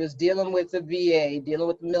 whether it was dealing with the VA, dealing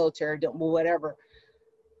with the military, whatever.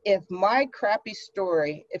 If my crappy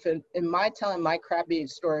story, if in my telling my crappy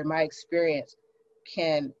story, my experience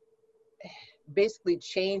can basically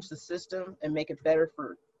change the system and make it better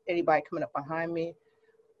for anybody coming up behind me,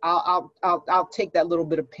 I'll take that little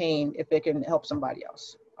bit of pain if it can help somebody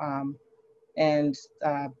else.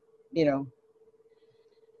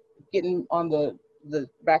 Getting on the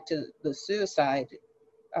back to the suicide,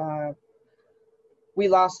 we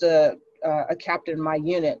lost a captain in my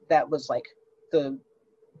unit that was like the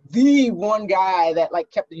one guy that like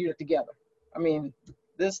kept the unit together. I mean,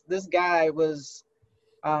 this guy was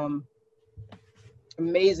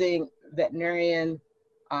amazing veterinarian.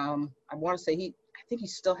 I want to say I think he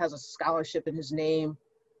still has a scholarship in his name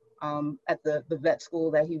at the vet school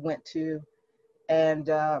that he went to. And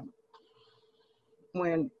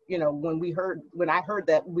when I heard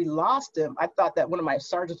that we lost him, I thought that one of my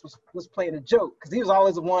sergeants was playing a joke, because he was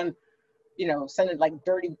always the one sending like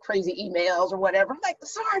dirty, crazy emails or whatever. I'm like,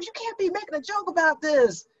 Sarge, you can't be making a joke about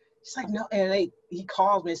this. She's like, no. And he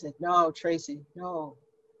calls me and said, no, Tracey, no.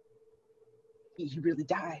 He really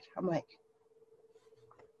died. I'm like,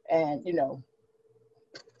 and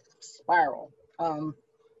spiral.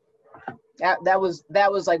 That was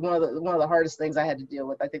like one of the hardest things I had to deal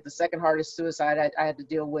with. I think the second hardest suicide I had to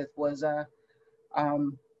deal with was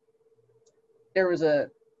there was a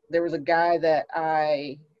guy that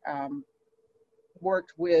I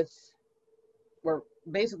worked with, where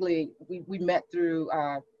basically we met through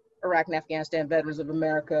Iraq and Afghanistan Veterans of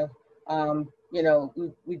America.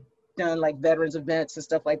 We've done like veterans events and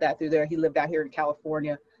stuff like that through there. He lived out here in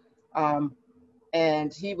California.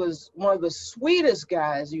 And he was one of the sweetest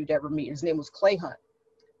guys you'd ever meet. His name was Clay Hunt,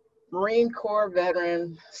 Marine Corps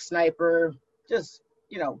veteran, sniper, just,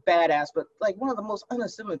 badass, but like one of the most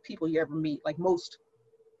unassuming people you ever meet, like most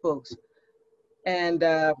folks. And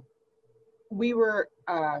we were,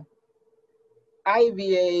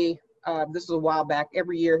 IAVA, this was a while back,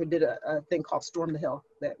 every year he did a thing called Storm the Hill,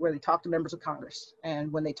 where they talked to members of Congress.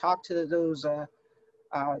 And when they talked to those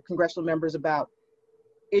congressional members about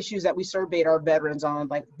issues that we surveyed our veterans on,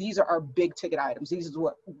 like, these are our big ticket items. These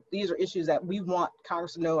are issues that we want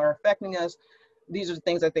Congress to know are affecting us. These are the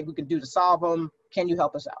things I think we can do to solve them. Can you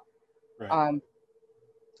help us out? Right.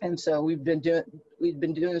 And so we've been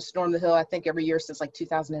doing Storm the Hill, I think, every year since like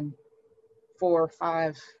 2004 or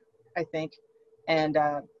 5, I think. And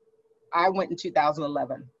I went in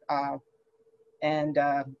 2011, and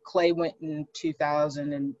Clay went in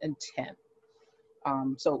 2010.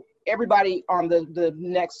 So everybody on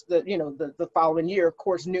the following year, of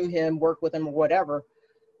course, knew him, worked with him or whatever.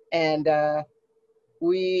 And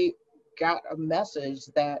we got a message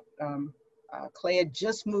that Clay had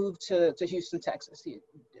just moved to Houston, Texas,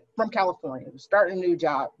 from California. He was starting a new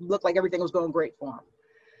job. Looked like everything was going great for him.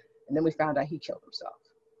 And then we found out he killed himself.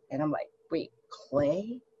 And I'm like, wait,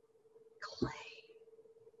 Clay?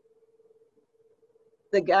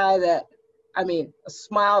 The guy that, a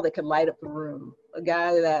smile that could light up the room. A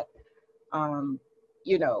guy that,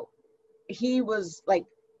 he was like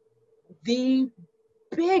the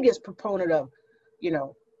biggest proponent of,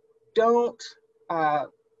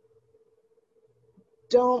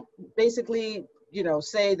 don't basically,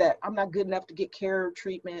 say that I'm not good enough to get care or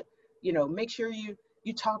treatment. Make sure you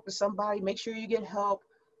talk to somebody, make sure you get help,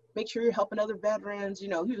 make sure you're helping other veterans. He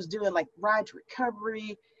was doing like Ride to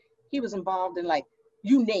Recovery. He was involved in, like,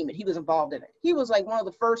 you name it, he was involved in it. He was like one of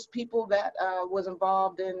the first people that was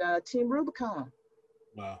involved in Team Rubicon.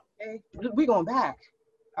 Wow. Okay? We going back.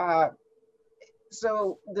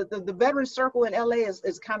 So the veteran circle in LA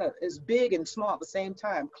is kind of big and small at the same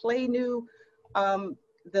time. Clay knew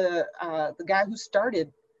the guy who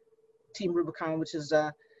started Team Rubicon, which is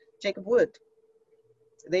Jacob Wood.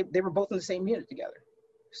 They were both in the same unit together.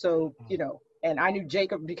 So, and I knew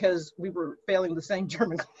Jacob because we were failing the same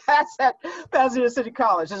German class at Pasadena City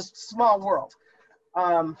College. Just a small world.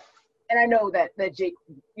 And I know that Jake,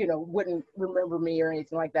 wouldn't remember me or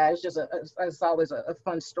anything like that. It's just it's always a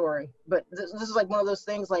fun story. But this is like one of those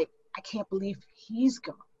things, like, I can't believe he's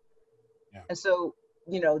gone. Yeah. And so,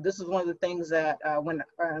 this is one of the things that when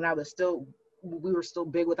we were still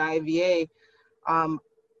big with IAVA,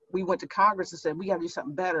 we went to Congress and said, we got to do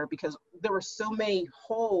something better, because there were so many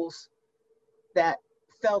holes that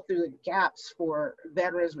fell through the gaps for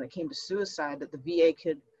veterans when it came to suicide that the VA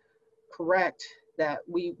could correct, that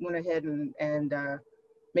we went ahead and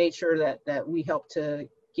made sure that we helped to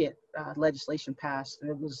get legislation passed.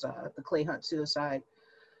 And it was the Clay Hunt Suicide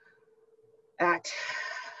Act.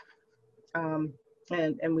 And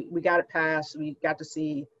we got it passed. We got to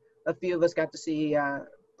see, a few of us got to see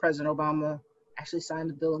President Obama actually sign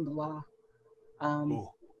the bill into law.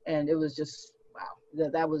 And it was just, wow,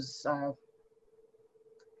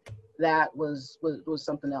 that was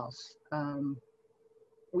something else.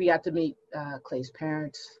 We got to meet Clay's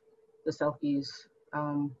parents, the Selkies.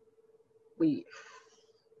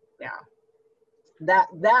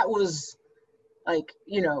 That was like,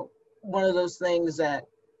 one of those things that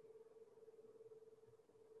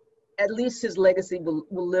at least his legacy will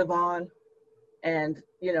live on. And,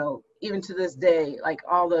 even to this day, like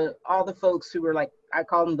all the folks who were, like, I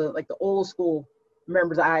call them the old school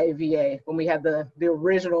members of IAVA, when we had the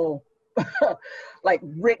original like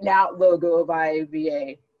written out logo of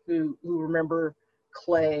IAVA, who remember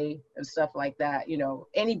Clay and stuff like that.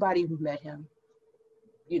 Anybody who met him,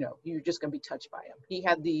 you're just gonna be touched by him. He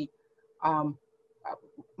had the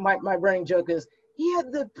my running joke is, he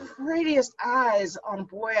had the prettiest eyes on a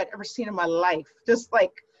boy I'd ever seen in my life. Just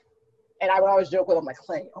like, And I would always joke with him, like,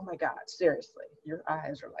 Clay, oh my God, seriously, your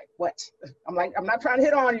eyes are like, what? I'm like, I'm not trying to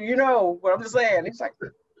hit on you, you know, but I'm just saying. He's like,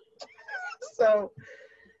 so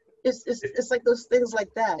it's like those things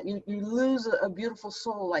like that. You lose a beautiful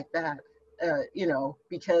soul like that, you know,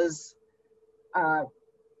 because of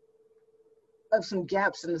some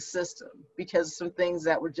gaps in the system, because of some things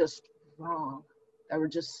that were just wrong, that were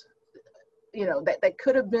just, you know, that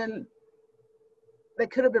could have been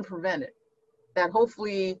prevented. That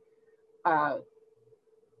hopefully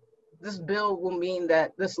this bill will mean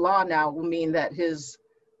that this law now will mean that his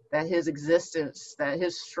existence, that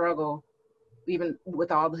his struggle, even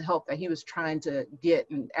with all the help that he was trying to get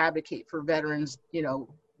and advocate for veterans, you know,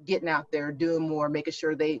 getting out there, doing more, making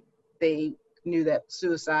sure they knew that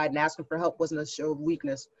suicide and asking for help wasn't a show of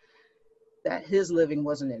weakness, that his living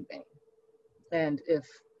wasn't in vain. And if,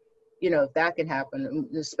 you know, if that can happen,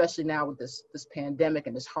 especially now with this pandemic,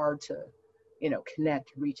 and it's hard to, you know,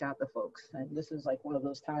 connect, reach out to folks. And this is like one of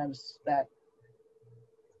those times that,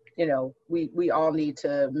 you know, we all need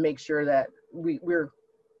to make sure that we're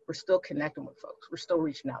still connecting with folks. We're still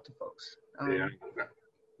reaching out to folks. Yeah,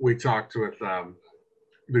 we talked with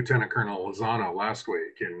Lieutenant Colonel Lozano last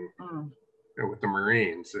week, and with the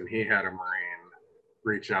Marines, and he had a Marine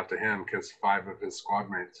reach out to him because 5 of his squad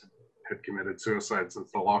mates had committed suicide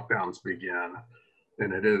since the lockdowns began.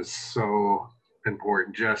 And it is so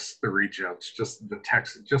important, just the reach outs, just the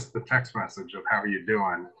text message of how you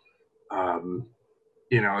doing.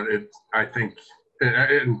 You know, I think,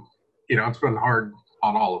 and you know, it's been hard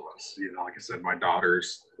on all of us. You know, like I said, my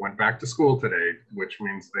daughters went back to school today, which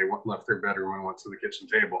means they left their bedroom and went to the kitchen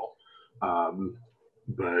table.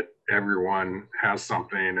 But everyone has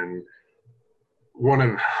something, and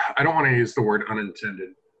I don't want to use the word unintended,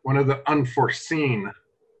 one of the unforeseen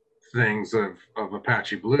things of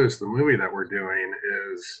Apache Blues, the movie that we're doing,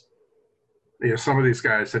 is, you know, some of these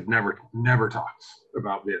guys had never talked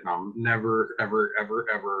about Vietnam, never, ever, ever,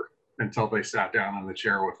 ever, until they sat down in the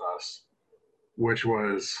chair with us, which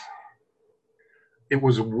was, it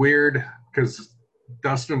was weird because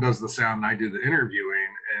Dustin does the sound and I do the interviewing,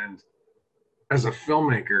 and as a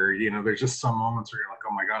filmmaker, you know, there's just some moments where you're like,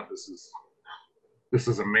 oh my God, this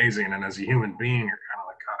is amazing. And as a human being, you're kind of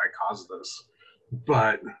like, God, I caused this.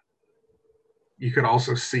 But you could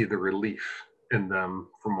also see the relief in them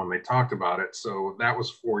from when they talked about it. So that was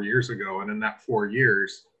 4 years ago. And in that 4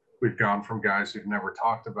 years, we've gone from guys who've never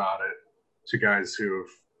talked about it to guys who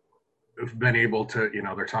have been able to, you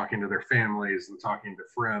know, they're talking to their families and talking to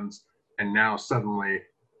friends, and now suddenly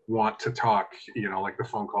want to talk, you know, like the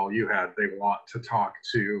phone call you had, they want to talk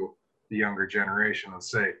to the younger generation and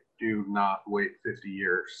say, do not wait 50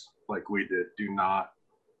 years like we did. Do not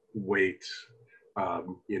wait.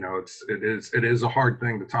 You know, it is a hard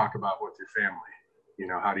thing to talk about with your family. You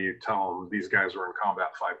know, how do you tell them these guys were in combat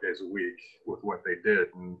 5 days a week with what they did?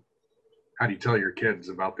 And how do you tell your kids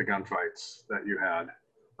about the gunfights that you had,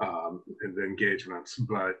 and the engagements?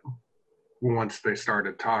 But once they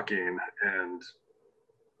started talking, and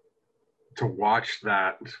to watch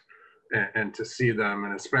that and to see them,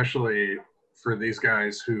 and especially for these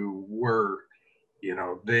guys who were, you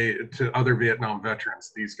know, to other Vietnam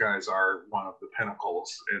veterans, these guys are one of the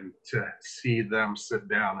pinnacles, and to see them sit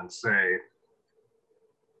down and say,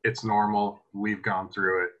 it's normal, we've gone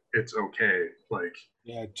through it, it's okay. Like,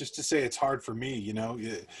 yeah, just to say it's hard for me, you know,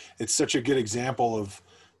 it's such a good example of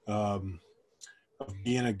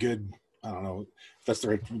being a good, I don't know if that's the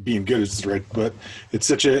right, being good is right, but it's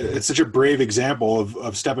such a brave example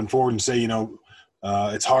of stepping forward and say, you know,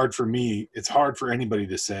 it's hard for me. It's hard for anybody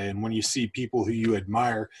to say. And when you see people who you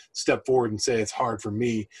admire step forward and say, it's hard for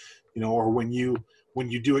me, you know, or when you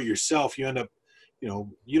do it yourself, you end up, you know,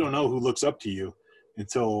 you don't know who looks up to you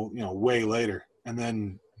until, you know, way later. And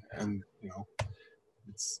you know,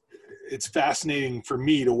 it's fascinating for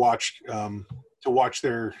me to watch them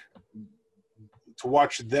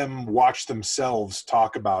watch themselves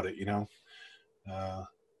talk about it, you know?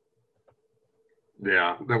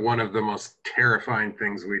 Yeah, that one of the most terrifying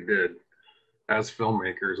things we did as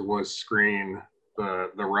filmmakers was screen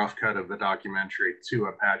the rough cut of the documentary to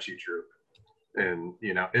Apache Troop. And,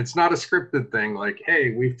 you know, it's not a scripted thing like,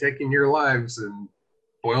 hey, we've taken your lives and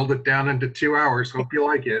boiled it down into 2 hours. Hope you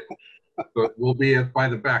like it. But we'll be by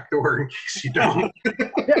the back door in case you don't.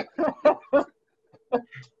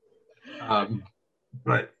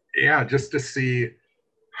 But yeah, just to see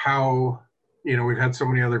how, you know, we've had so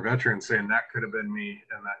many other veterans saying that could have been me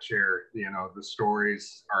in that chair. You know, the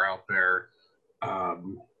stories are out there.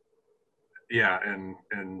 Yeah,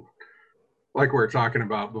 and like we were talking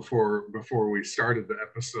about before we started the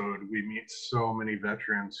episode, we meet so many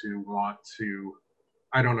veterans who want to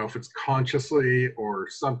I don't know if it's consciously or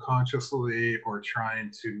subconsciously or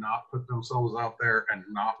trying to not put themselves out there and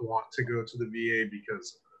not want to go to the VA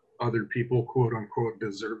because other people, quote unquote,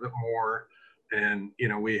 deserve it more. And, you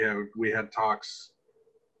know, we had talks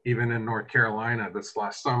even in North Carolina this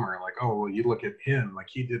last summer, like, oh, well, you look at him, like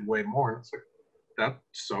he did way more. And it's like, that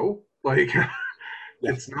so? Like,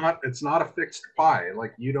 it's not a fixed pie.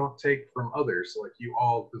 Like, you don't take from others. Like, you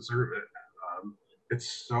all deserve it. It's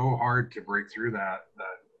so hard to break through that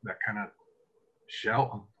kind of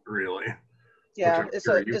shell, really. Yeah, Which I'm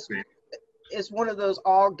sure you've seen. it's one of those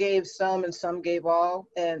all gave some and some gave all.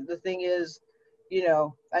 And the thing is, you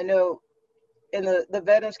know, I know in the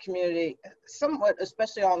veterans community, somewhat,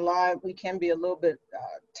 especially online, we can be a little bit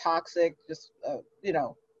toxic. Just you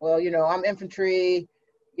know, well, you know, I'm infantry.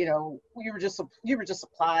 You know, you were just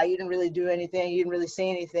supply. You didn't really do anything. You didn't really say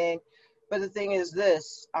anything. But the thing is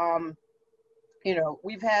this, you know,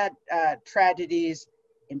 we've had tragedies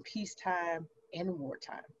in peacetime and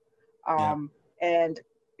wartime, and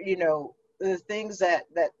you know, the things that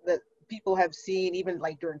people have seen, even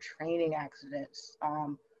like during training accidents.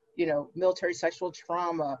 You know, military sexual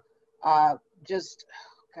trauma, just,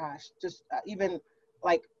 gosh, just even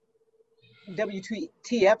like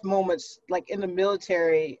WTF moments, like in the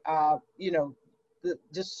military, you know,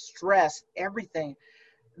 just stress, everything,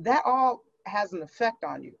 that all has an effect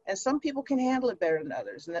on you. And some people can handle it better than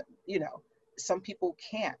others. And that, you know, some people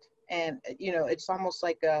can't. And, you know, it's almost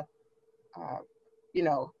like you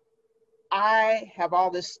know, I have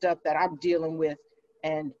all this stuff that I'm dealing with,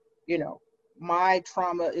 and, you know, my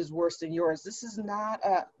trauma is worse than yours. This is not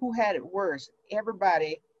who had it worse.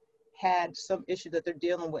 Everybody had some issue that they're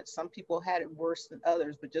dealing with. Some people had it worse than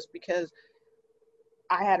others, but just because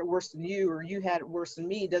I had it worse than you or you had it worse than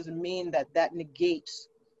me doesn't mean that that negates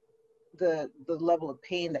the level of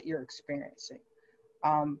pain that you're experiencing.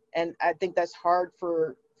 And I think that's hard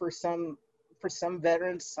for some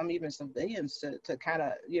veterans, some even civilians to kind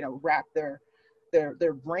of, you know, wrap their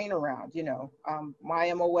brain around. You know,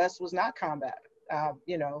 my MOS was not combat,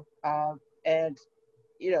 you know, and,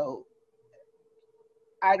 you know,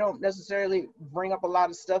 I don't necessarily bring up a lot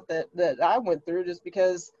of stuff that I went through just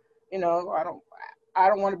because, you know, I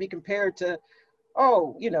don't want to be compared to,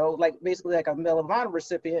 oh, you know, like basically like a Medal of Honor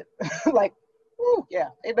recipient. Like, whew, yeah,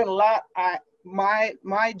 it's been a lot.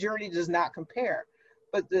 My journey does not compare,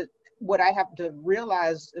 but what I have to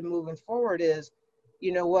realize in moving forward is,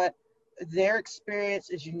 you know what, their experience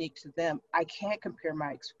is unique to them. I can't compare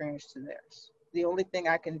my experience to theirs. The only thing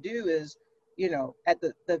I can do is, you know, at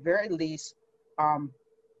the very least,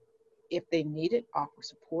 if they need it, offer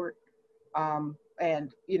support,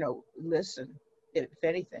 and, you know, listen, if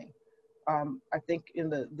anything. I think in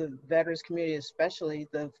the veterans community, especially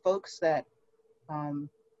the folks that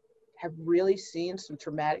have really seen some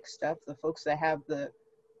traumatic stuff, the folks that have the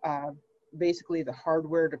basically the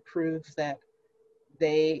hardware to prove that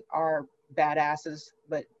they are badasses,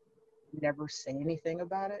 but never say anything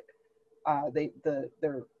about it.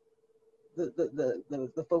 They're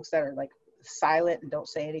the folks that are like silent and don't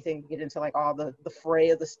say anything, get into like all the fray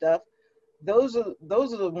of the stuff. Those are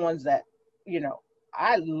the ones that, you know,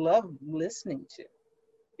 I love listening to,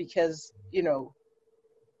 because, you know,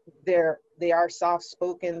 they are soft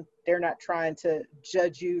spoken. They're not trying to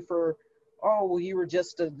judge you for, oh, well, you were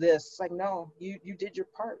just a this. It's like, no, you did your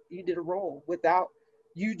part. You did a role. Without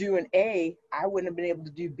you doing A, I wouldn't have been able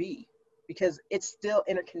to do B, because it's still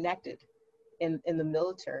interconnected in the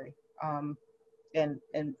military. And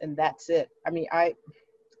that's it. I mean, I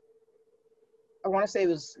want to say it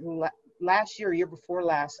was last year, year before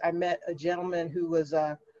last, I met a gentleman who was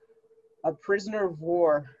a prisoner of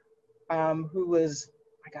war, who was,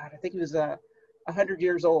 my God, I think he was 100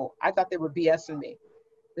 years old. I thought they were BSing me.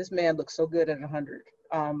 This man looked so good at 100.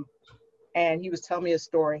 And he was telling me a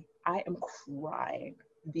story. I am crying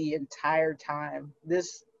the entire time.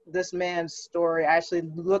 This man's story, I actually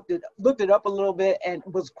looked it up a little bit and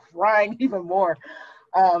was crying even more.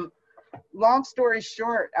 Long story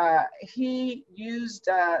short, he used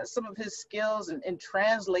some of his skills in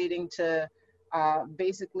translating to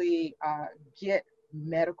basically get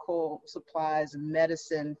medical supplies and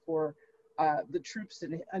medicine for the troops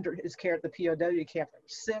under his care at the POW camp that were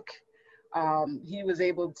sick. He was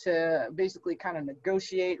able to basically kind of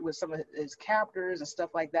negotiate with some of his captors and stuff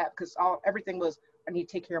like that, because everything was, I need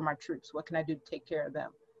to take care of my troops. What can I do to take care of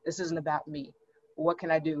them? This isn't about me. What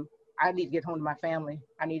can I do? I need to get home to my family.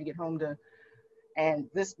 I need to get home to, and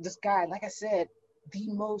this guy, like I said, the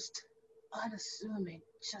most unassuming,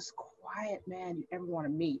 just quiet man you ever want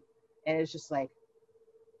to meet. And it's just like,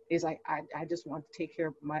 he's like, I just want to take care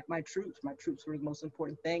of my troops. My troops were the most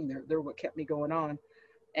important thing. They're what kept me going on.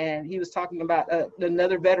 and he was talking about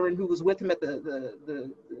another veteran who was with him at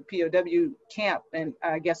the POW camp, and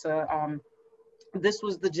I guess this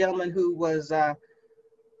was the gentleman who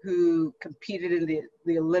competed in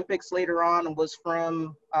the Olympics later on, and was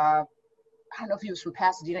from I don't know if he was from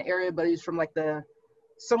Pasadena area, but he's from like the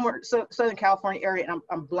Southern California area, and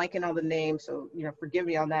I'm blanking on the name, so forgive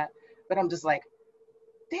me on that. But I'm just like,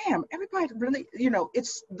 damn, everybody really,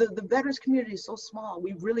 it's the veterans community is so small.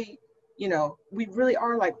 We really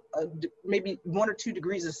are like maybe 1 or 2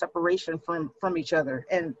 degrees of separation from each other,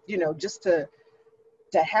 and just to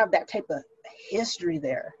have that type of history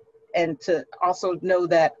there, and to also know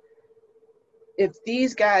that if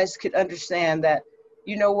these guys could understand that,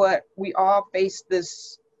 what, we all face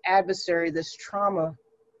this adversary, this trauma,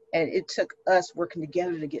 and it took us working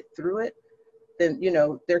together to get through it, then,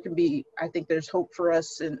 there can be, I think there's hope for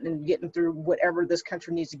us in getting through whatever this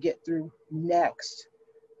country needs to get through next.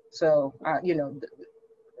 So,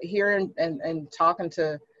 hearing and talking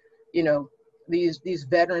to, these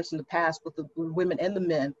veterans in the past, with the women and the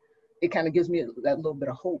men, it kind of gives me that little bit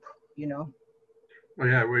of hope, Well,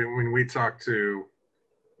 yeah, when we talk to,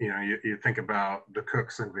 you think about the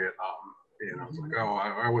cooks in Vietnam, it's like, oh,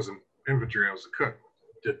 I wasn't infantry, I was a cook.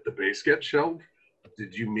 Did the base get shelled?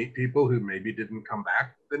 Did you meet people who maybe didn't come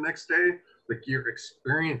back the next day? Like, your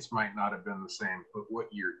experience might not have been the same, but what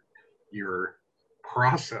you're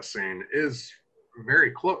processing is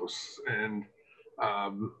very close. And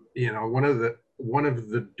one of the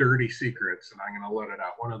dirty secrets, and I'm going to let it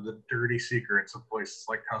out, one of the dirty secrets of places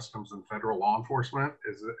like customs and federal law enforcement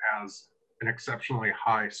is it has an exceptionally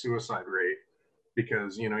high suicide rate,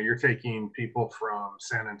 because you're taking people from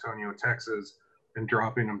San Antonio, Texas, and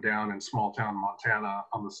dropping them down in small town Montana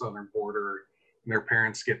on the southern border, and their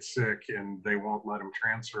parents get sick and they won't let them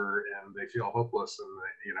transfer, and they feel hopeless, and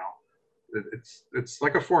it's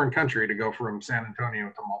like a foreign country to go from San Antonio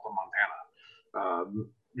to Malta, Montana.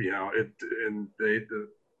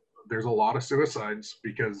 There's a lot of suicides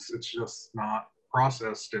because it's just not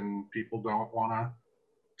processed, and people don't want to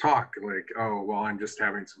talk, like, oh, well, I'm just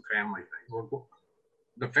having some family things. Well,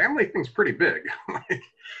 the family thing's pretty big.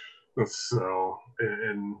 So,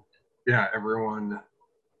 and yeah, everyone,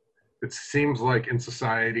 it seems like in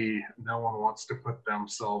society, no one wants to put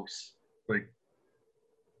themselves, like,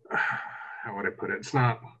 how would I put it? It's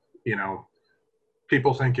not,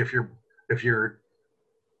 people think if you're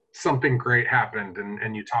something great happened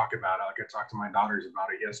and you talk about it, like I talked to my daughters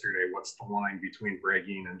about it yesterday, what's the line between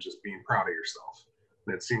bragging and just being proud of yourself?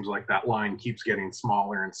 And it seems like that line keeps getting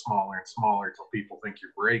smaller and smaller and smaller until people think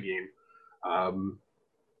you're bragging.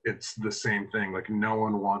 It's the same thing. Like, no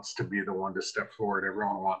one wants to be the one to step forward.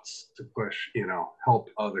 Everyone wants to push, help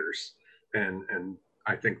others. And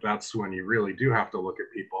I think that's when you really do have to look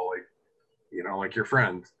at people like, like your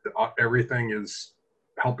friend. Everything is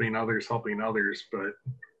helping others, but,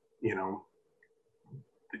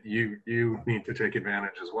 you need to take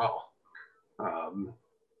advantage as well.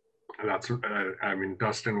 That's,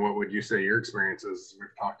 Dustin, what would you say your experience is? We've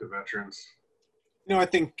talked to veterans. I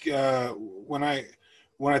think when I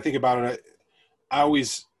think about it, I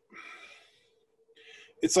always,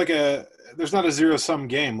 it's like there's not a zero-sum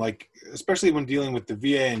game, like, especially when dealing with the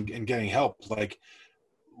VA and getting help. Like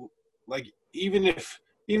even if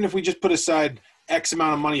we just put aside X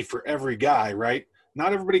amount of money for every guy, right?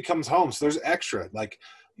 Not everybody comes home, so there's extra. Like,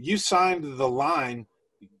 you signed the line,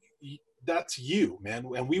 that's you, man,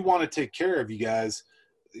 and we want to take care of you guys.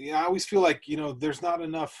 I always feel like, there's not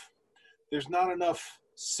enough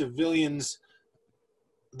civilians.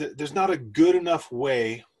 There's not a good enough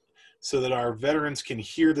way so that our veterans can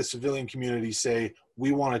hear the civilian community say,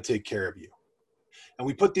 we want to take care of you. And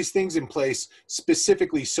we put these things in place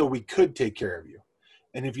specifically so we could take care of you.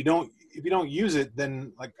 And if you don't use it,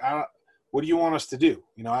 then, like, what do you want us to do?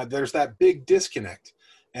 There's that big disconnect,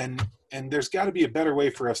 and there's got to be a better way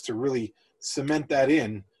for us to really cement that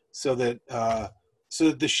in, so that the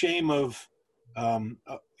shame of, the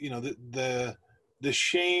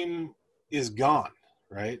shame is gone.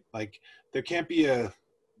 Right? Like, there's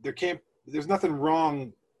nothing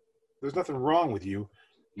wrong with you.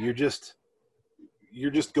 You're just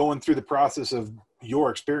going through the process of your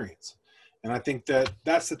experience. And I think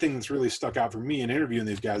that's the thing that's really stuck out for me in interviewing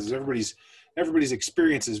these guys, is everybody's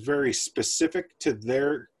experience is very specific to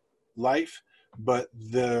their life, but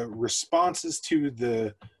the responses to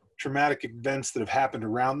the traumatic events that have happened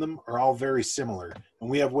around them are all very similar. And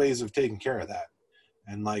we have ways of taking care of that.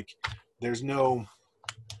 And, like, there's no,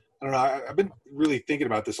 I don't know, I've been really thinking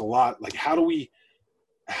about this a lot. Like, how do we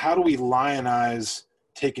lionize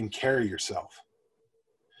taking care of yourself?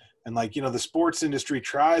 And like, the sports industry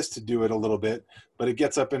tries to do it a little bit, but it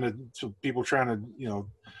gets up into people trying to,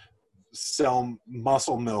 sell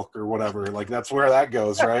muscle milk or whatever. Like that's where that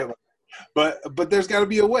goes, right? But there's got to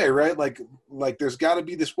be a way, right? Like there's got to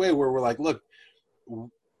be this way where we're like, look,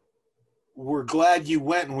 we're glad you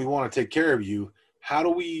went and we want to take care of you. How do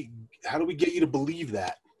we get you to believe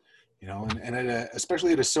that? And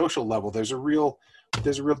especially at a social level, there's a real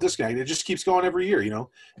disconnect. It just keeps going every year.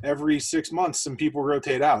 Every 6 months, some people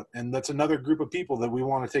rotate out, and that's another group of people that we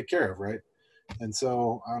want to take care of, right? And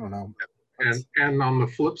so I don't know. And on the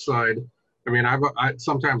flip side, I mean, I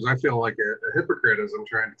sometimes I feel like a hypocrite as I'm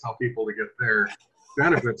trying to tell people to get their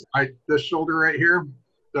benefits. This shoulder right here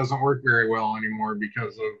doesn't work very well anymore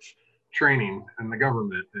because of training in the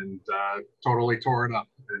government, and totally tore it up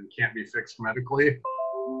and can't be fixed medically.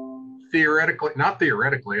 Not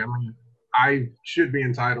theoretically. I mean, I should be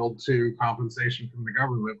entitled to compensation from the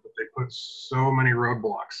government, but they put so many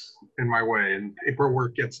roadblocks in my way, and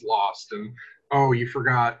paperwork gets lost. And we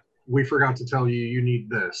forgot to tell you you need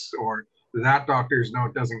this, or that doctor's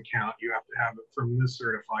note doesn't count. You have to have it from this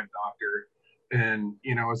certified doctor. And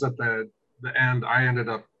as at the end, I ended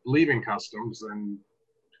up leaving customs, and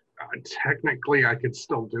technically I could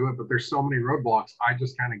still do it, but there's so many roadblocks. I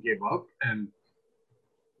just kind of gave up. And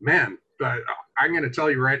man, I'm going to tell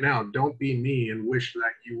you right now, don't be me and wish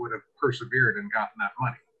that you would have persevered and gotten that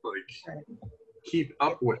money. Like, keep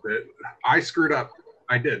up with it. I screwed up.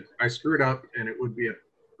 I did. I screwed up, and it would be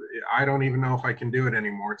I don't even know if I can do it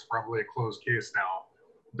anymore. It's probably a closed case now.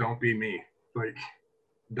 Don't be me. Like,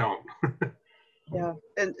 don't. Yeah,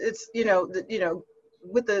 and it's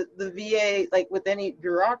with the VA, like with any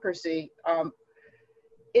bureaucracy,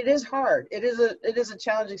 it is hard. It is a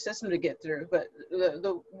challenging system to get through. But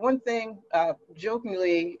the one thing,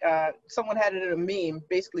 jokingly, someone had it in a meme.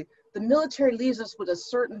 Basically, the military leaves us with a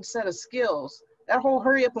certain set of skills. That whole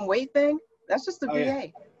hurry up and wait thing, that's just the VA. Yeah.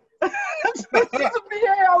 That's the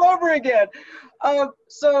VA all over again.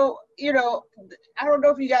 So I don't know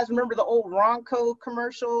if you guys remember the old Ronco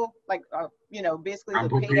commercial, like basically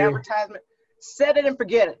the paid advertisement. Set it and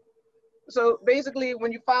forget it. So basically,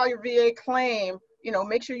 when you file your VA claim,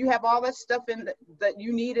 make sure you have all that stuff that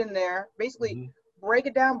you need in there. Basically, break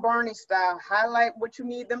it down Barney style, highlight what you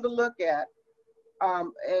need them to look at,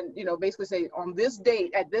 and basically say on this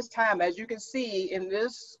date at this time, as you can see in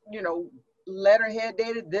this letterhead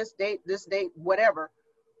dated this date, whatever,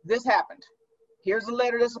 this happened. Here's a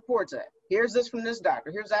letter that supports it. Here's this from this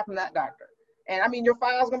doctor. Here's that from that doctor. And I mean, your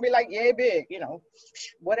file's gonna be like yay big,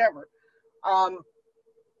 whatever.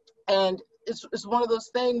 And it's one of those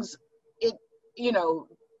things.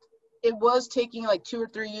 It was taking like 2 or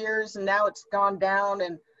 3 years, and now it's gone down,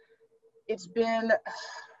 and it's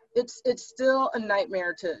still a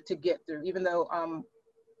nightmare to get through, even though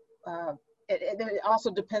it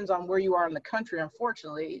also depends on where you are in the country,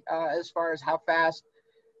 unfortunately, as far as how fast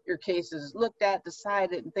your case is looked at,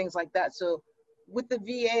 decided, and things like that. So with the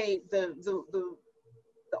VA, the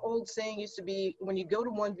old saying used to be, when you go to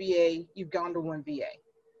one VA, you've gone to one VA,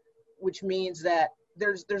 which means that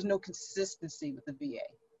there's no consistency with the VA.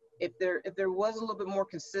 If there was a little bit more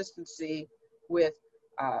consistency with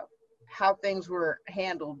how things were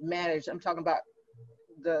handled, managed, I'm talking about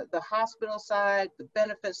the hospital side, the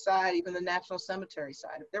benefit side, even the national cemetery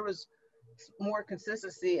side. If there was more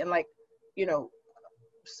consistency and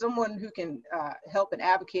someone who can help and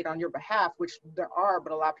advocate on your behalf, which there are,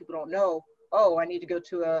 but a lot of people don't know, I need to go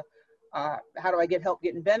to how do I get help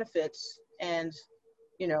getting benefits? And,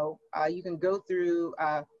 you can go through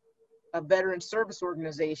a veteran service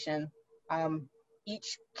organization.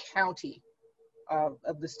 Each county of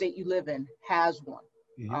the state you live in has one.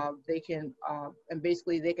 They can, and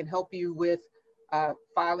basically they can help you with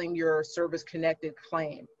filing your service connected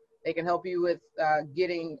claim. They can help you with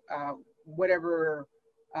getting whatever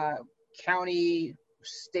county,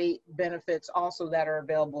 state benefits also that are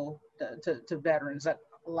available to veterans that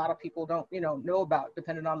a lot of people don't, know about,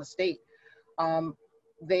 depending on the state.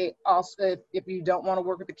 They also, if you don't want to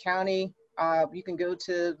work with the county, you can go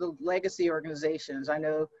to the legacy organizations. I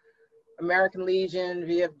know American Legion,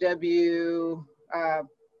 VFW,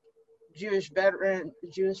 Jewish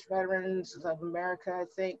Veterans of America, I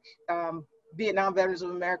think, Vietnam Veterans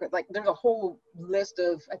of America. Like, there's a whole list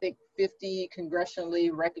of, I think, 50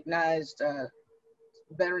 congressionally recognized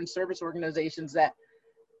veteran service organizations that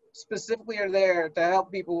specifically are there to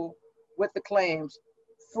help people with the claims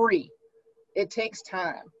free. It takes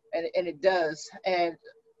time, and it does. And,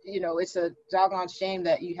 it's a doggone shame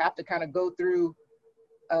that you have to kind of go through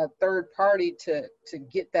a third party to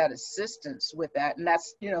get that assistance with that. And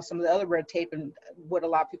that's, some of the other red tape and what a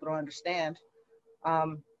lot of people don't understand.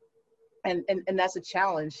 and that's a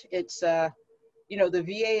challenge. It's you know, the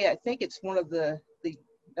VA, I think it's one of the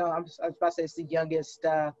no, I was about to say it's the youngest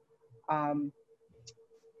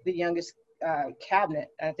cabinet.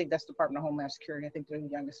 I think that's Department of Homeland Security. I think they're the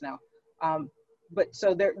youngest now. But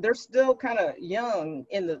so they're still kind of young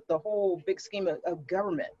in the whole big scheme of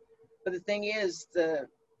government. But the thing is,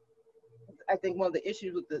 I think one of the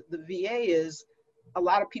issues with the VA is a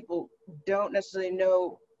lot of people don't necessarily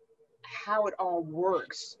know how it all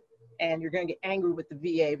works. And you're going to get angry with the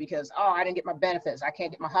VA because, oh, I didn't get my benefits. I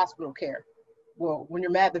can't get my hospital care. Well, when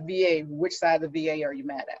you're mad at the VA, which side of the VA are you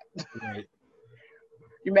mad at? Right.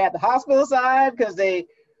 You're mad at the hospital side because they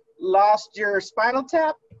lost your spinal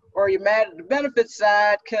tap? Or you're mad at the benefits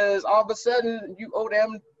side because all of a sudden you owe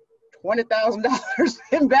them $20,000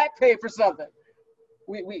 in back pay for something?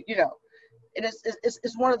 We you know, and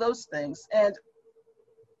it's one of those things. And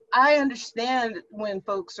I understand when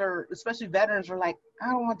folks are, especially veterans, are like, I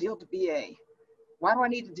don't want to deal with the VA. Why do I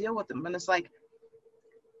need to deal with them? And it's like,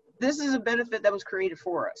 this is a benefit that was created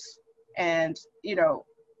for us. And, you know,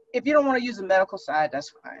 if you don't want to use the medical side,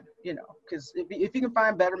 that's fine, you know, because if you can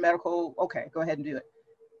find better medical, okay, go ahead and do it.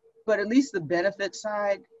 But at least the benefit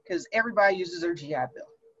side, because everybody uses their GI Bill.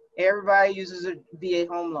 Everybody uses a VA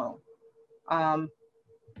home loan.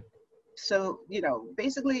 So, you know,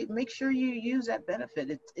 basically make sure you use that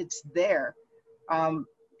benefit. It's there.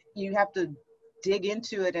 You have to dig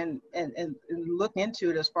into it and look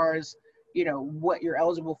into it as far as, you know, what you're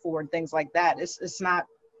eligible for and things like that. It's not,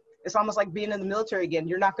 it's almost like being in the military again.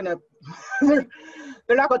 You're not gonna, they're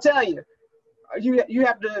not gonna tell you. You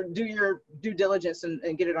have to do your due diligence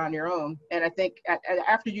and get it on your own. And I think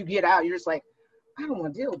after you get out, you're just like, I don't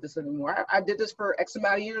want to deal with this anymore. I did this for X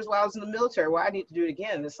amount of years while I was in the military. Well, I need to do it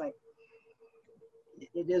again. It's like,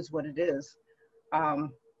 it is what it is.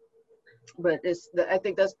 But I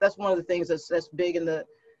think that's one of the things that's big in the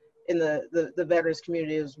veterans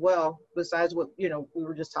community as well. Besides what, you know, we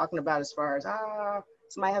were just talking about as far as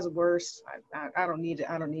somebody has it worse. I don't need it.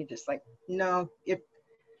 I don't need this. Like, no, if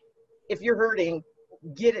you're hurting,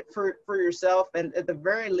 get it for yourself. And at the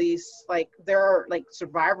very least, like, there are like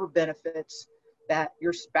survivor benefits that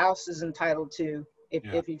your spouse is entitled to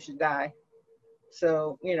if you should die.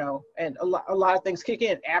 So, you know, and a lot of things kick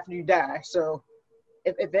in after you die. So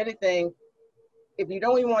if anything, if you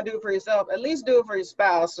don't even want to do it for yourself, at least do it for your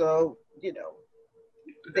spouse. So, you know,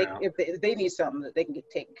 if they need something, that they can get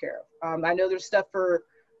taken care of. I know there's stuff for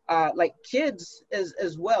like kids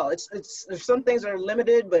as well. There's some things that are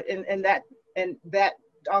limited, but and that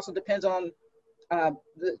also depends on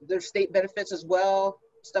their state benefits as well,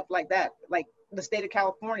 stuff like that. Like the state of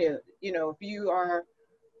California, you know, if you are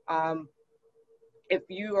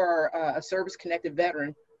a service-connected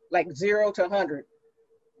veteran, like 0 to 100,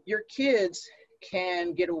 your kids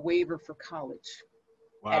can get a waiver for college.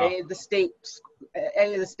 Wow. At any of the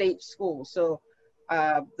state schools. So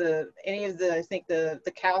I think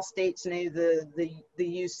the Cal States and any of the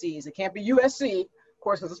UCs. It can't be USC, of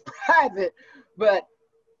course, because it's private. But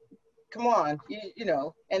come on, you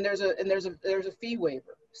know. And there's a fee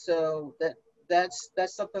waiver. So that's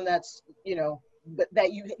something that's, you know,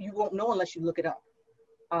 that you won't know unless you look it up.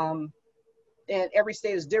 And every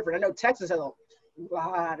state is different. I know Texas has a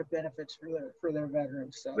lot of benefits for their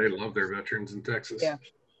veterans. So they love their veterans in Texas.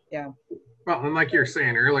 Yeah. Well, and like you were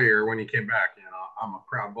saying earlier, when you came back, you know, I'm a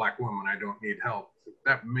proud Black woman. I don't need help.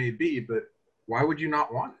 That may be, but why would you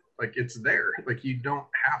not want it? Like, it's there. Like, you don't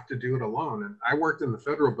have to do it alone. And I worked in the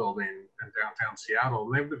federal building in downtown Seattle,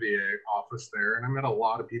 and they have the VA office there. And I met a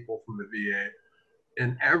lot of people from the VA,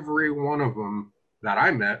 and every one of them that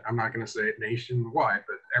I met, I'm not going to say it nationwide,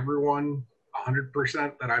 but everyone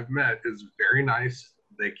 100% that I've met is very nice.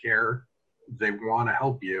 They care. They want to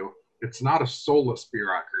help you. It's not a soulless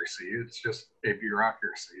bureaucracy. It's just a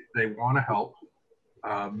bureaucracy. They want to help.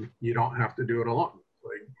 You don't have to do it alone.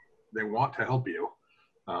 Like, they want to help you.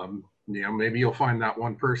 You know, maybe you'll find that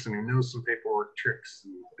one person who knows some paperwork tricks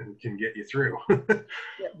and can get you through.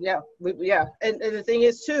 Yeah. And the thing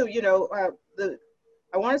is too, you know,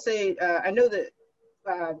 I want to say, I know that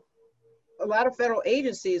a lot of federal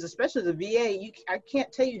agencies, especially the VA, I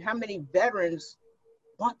can't tell you how many veterans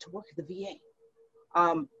want to work at the VA.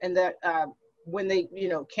 And that when they, you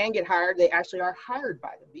know, can get hired, they actually are hired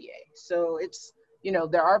by the VA. So it's, you know,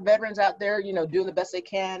 there are veterans out there, you know, doing the best they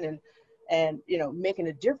can and you know, making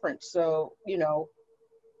a difference. So, you know,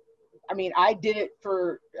 I mean, I did it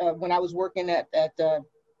for when I was working at the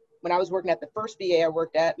first VA I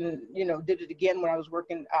worked at, and, you know, did it again when I was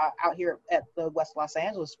working out here at the West Los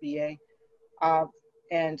Angeles VA.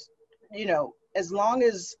 And, you know, as long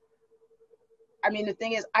as, I mean, the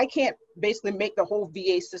thing is, I can't basically make the whole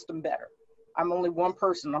VA system better. I'm only one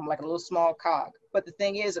person. I'm like a little small cog. But the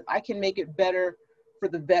thing is, if I can make it better for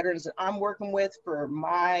the veterans that I'm working with, for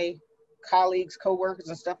my colleagues, coworkers,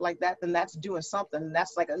 and stuff like that, then that's doing something.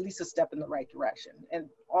 That's like at least a step in the right direction. And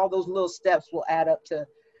all those little steps will add up to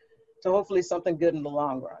hopefully something good in the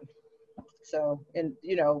long run. So, and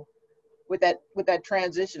you know, with that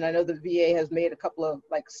transition, I know the VA has made a couple of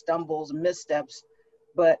like stumbles and missteps,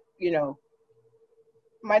 but you know,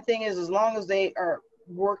 my thing is, as long as they are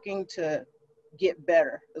working to get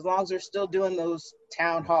better, as long as they're still doing those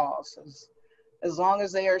town halls, as long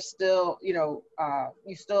as they are still, you know,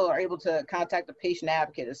 you still are able to contact a patient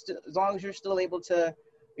advocate, as long as you're still able to,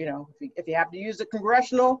 you know, if you have to use a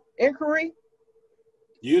congressional inquiry,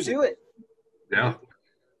 do it. Yeah.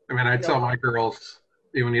 I mean, I tell my girls,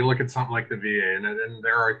 when you look at something like the VA, and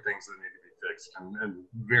there are things that need to be fixed, and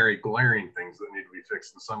very glaring things that need to be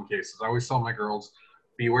fixed in some cases. I always tell my girls,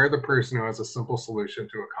 beware the person who has a simple solution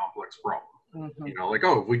to a complex problem. Mm-hmm. You know, like,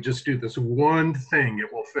 oh, if we just do this one thing,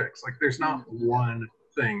 it will fix. Like, there's not one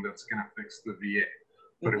thing that's going to fix the VA.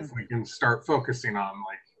 But if we can start focusing on,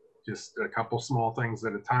 like, just a couple small things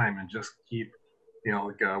at a time and just keep, you know,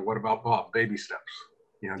 like, what about Bob? Baby steps.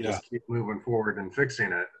 You know, just keep moving forward and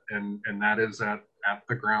fixing it. And that is at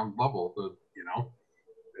the ground level, you know,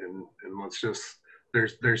 and let's just,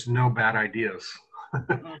 there's no bad ideas.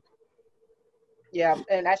 Yeah,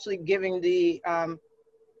 and actually giving the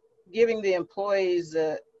employees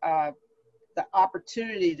the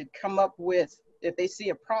opportunity to come up with, if they see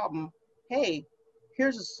a problem, hey,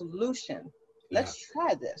 here's a solution. Let's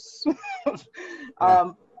try this.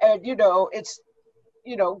 And you know, it's,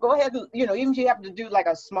 you know, go ahead and, you know, even if you have to do like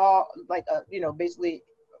a small, like a, you know, basically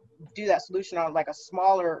do that solution on like a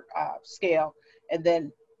smaller scale, and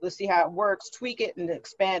then let's see how it works, tweak it and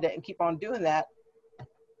expand it and keep on doing that.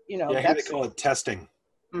 You know, I hear they call it testing.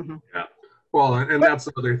 Mm-hmm. Yeah. Well, and that's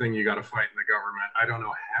the other thing you got to fight in the government. I don't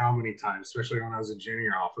know how many times, especially when I was a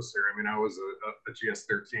junior officer. I mean, I was a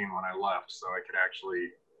GS-13 when I left, so I could actually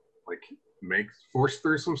like force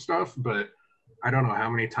through some stuff. But I don't know how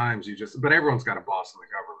many times but everyone's got a boss in the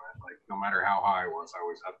government. Like, no matter how high I was, I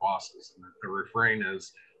always had bosses. And the refrain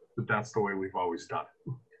is that that's the way we've always done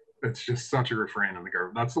it. It's just such a refrain in the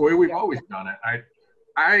government. That's the way we've always done it.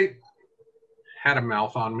 I had a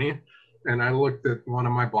mouth on me, and I looked at one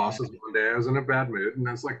of my bosses one day. I was in a bad mood, and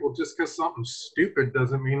I was like, well, just because something's stupid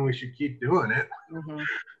doesn't mean we should keep doing it.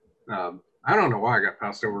 Mm-hmm. I don't know why I got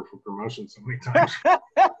passed over for promotion so many times.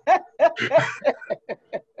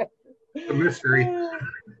 A mystery.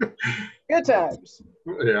 Good times.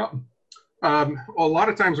 Yeah. Well, a lot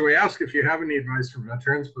of times we ask if you have any advice for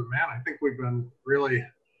veterans, but man, I think we've been really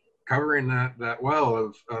covering that well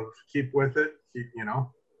of keep with it, you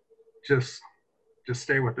know, just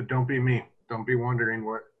stay with it. Don't be me. Don't be wondering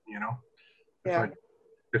what, you know,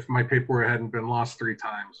 if my paperwork hadn't been lost 3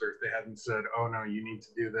 times, or if they hadn't said, oh no, you need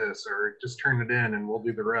to do this, or just turn it in and we'll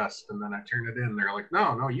do the rest. And then I turn it in. They're like,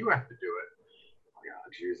 no, you have to do it. Oh,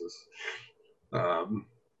 God, Jesus.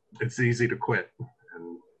 It's easy to quit.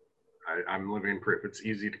 And I'm living proof. It's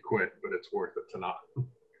easy to quit, but it's worth it to not.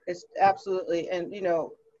 It's absolutely. And, you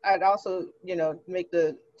know, I'd also, you know, make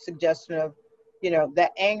the suggestion of, you know,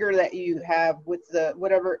 that anger that you have with the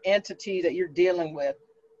whatever entity that you're dealing with,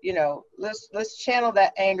 you know, let's channel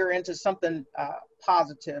that anger into something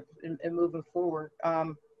positive and moving forward.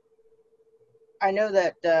 I know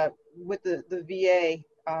that with the VA,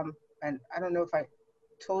 and I don't know if I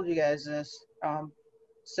told you guys this,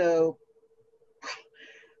 so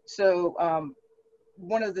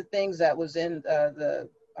one of the things that was in the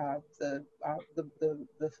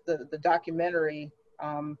documentary,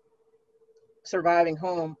 Surviving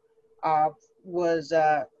Home, was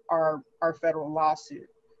our federal lawsuit.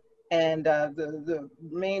 And the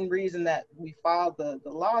main reason that we filed the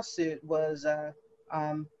lawsuit was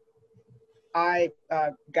I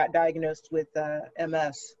got diagnosed with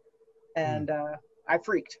MS, and I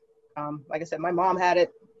freaked. Like I said, my mom had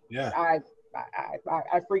it. Yeah. I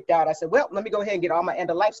freaked out. I said, well, let me go ahead and get all my end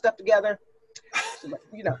of life stuff together. So,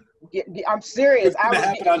 you know, I'm serious. It's gonna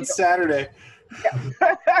happen on Saturday. Yeah.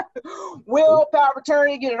 Will, power of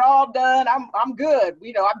attorney, get it all done. I'm good.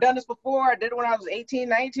 You know, I've done this before. I did it when I was 18,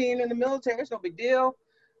 19 in the military. It's no big deal.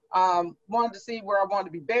 Wanted to see where I wanted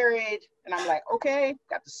to be buried. And I'm like, okay,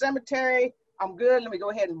 got the cemetery. I'm good. Let me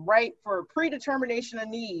go ahead and write for a predetermination of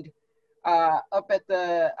need up at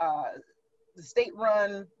the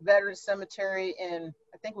state-run veteran cemetery in,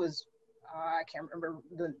 I think it was, I can't remember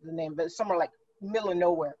the name, but it's somewhere like middle of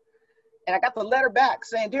nowhere. And I got the letter back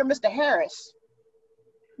saying, dear Mr. Harris,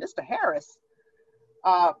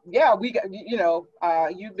 yeah, we got, you know,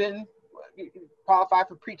 you've been qualify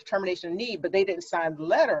for predetermination of need, but they didn't sign the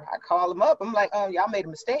letter. I call them up. I'm like, y'all made a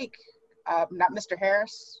mistake. Not Mr.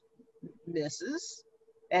 Harris, Mrs.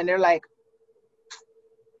 And they're like,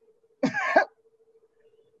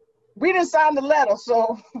 we didn't sign the letter,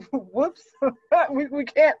 so whoops, we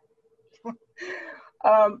can't.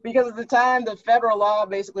 Because at the time, the federal law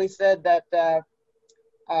basically said that the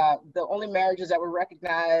only marriages that were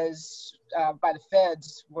recognized by the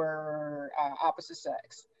feds were opposite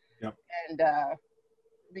sex. Yep. And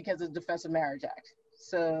because of the Defense of Marriage Act.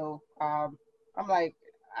 So I'm like,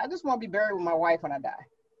 I just want to be buried with my wife when I die.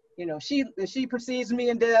 You know, if she precedes me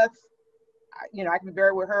in death, you know, I can be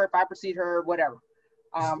buried with her. If I precede her, whatever.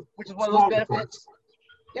 Which is one of those benefits.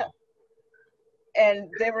 Yeah. And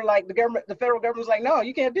they were like, the federal government was like, no,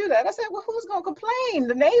 you can't do that. I said, well, who's going to complain?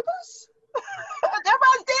 The neighbors?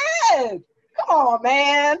 Everybody's dead. Come on,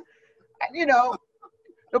 man. You know,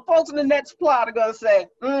 the folks in the next plot are going to say,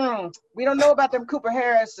 we don't know about them Cooper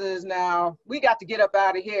Harrises now. We got to get up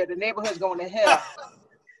out of here. The neighborhood's going to hell.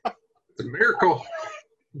 It's a miracle.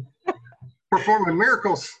 Performing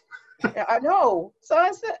miracles. Yeah, I know. So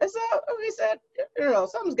we said, you know,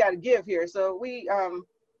 something's got to give here. So we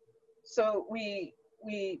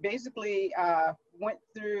basically went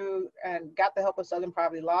through and got the help of Southern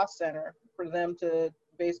Poverty Law Center for them to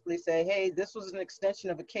basically say, hey, this was an extension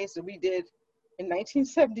of a case that we did in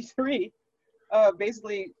 1973,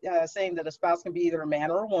 basically saying that a spouse can be either a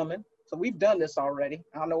man or a woman. So we've done this already.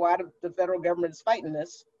 I don't know why the federal government is fighting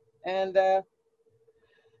this. And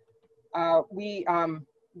we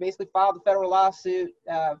basically filed the federal lawsuit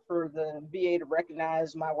for the VA to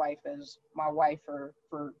recognize my wife as my wife for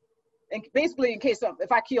basically in case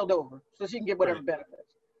if I keeled over, so she can get whatever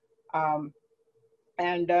benefits.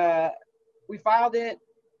 We filed it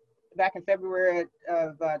back in February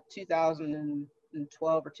of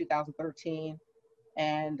 2012 or 2013.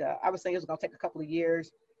 And I was thinking it was going to take a couple of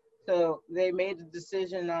years. So they made the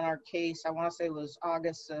decision on our case, I want to say it was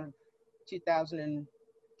August of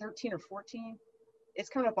 2013 or 14. It's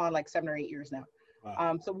coming up on like 7 or 8 years now.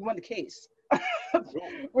 Wow. So we won the case,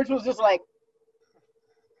 which was just like,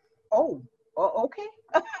 okay.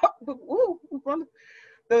 Ooh,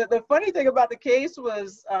 the funny thing about the case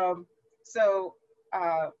was,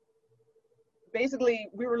 basically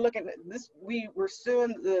we were looking at this, we were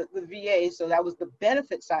suing the VA, so that was the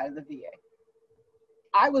benefit side of the VA.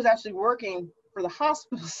 I was actually working for the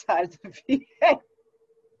hospital side of the VA.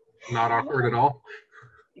 Not awkward at all?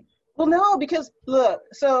 Well, no, because look,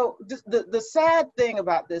 so the sad thing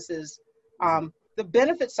about this is the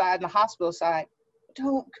benefit side and the hospital side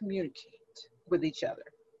don't communicate with each other.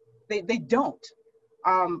 They don't.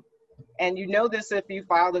 And you know this if you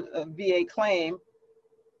filed a VA claim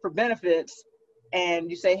for benefits and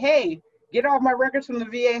you say, hey, get all my records from the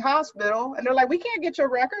VA hospital. And they're like, we can't get your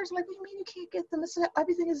records. I'm like, what do you mean you can't get them?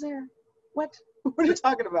 Everything is there. What? What are you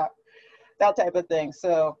talking about? That type of thing.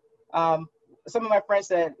 So some of my friends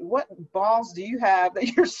said, what balls do you have that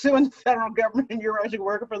you're suing the federal government and you're actually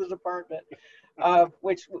working for the department?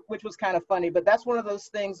 Which was kind of funny. But that's one of those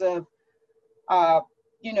things of,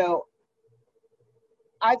 you know,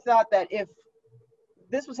 I thought that if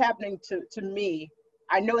this was happening to me,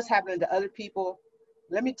 I know it's happening to other people.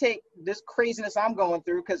 Let me take this craziness I'm going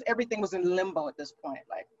through, because everything was in limbo at this point.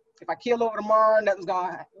 Like, if I keel over tomorrow, nothing's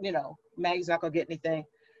going to, you know, Maggie's not going to get anything.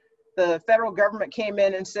 The federal government came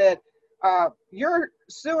in and said, you're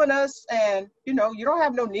suing us and, you know, you don't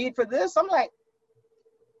have no need for this. I'm like,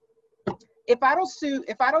 if I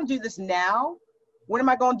don't do this now, when am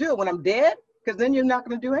I going to do it? When I'm dead? Because then you're not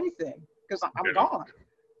going to do anything, because I'm gone.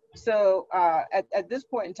 So at this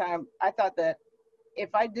point in time, I thought that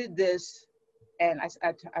if I did this, and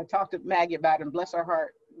I talked to Maggie about it, and bless her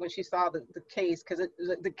heart, when she saw the case, because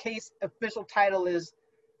the case official title is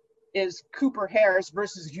Cooper Harris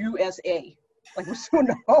versus USA. Like, we're suing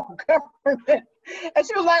the whole government. And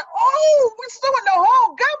she was like, oh, we're suing the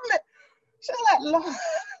whole government. She's like, Lord.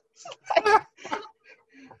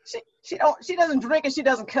 she doesn't drink and she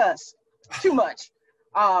doesn't cuss too much.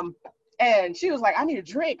 And she was like, I need a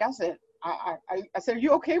drink. I said, I said, are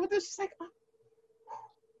you okay with this? She's like,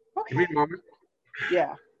 okay. Give me a moment.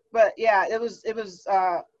 Yeah, but yeah, it was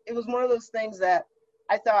one of those things that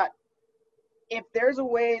I thought, if there's a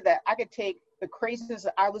way that I could take the craziness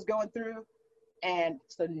that I was going through, and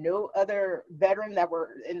so no other veteran that were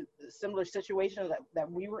in a similar situation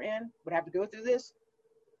that we were in would have to go through this.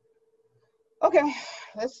 Okay,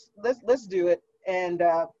 let's do it. And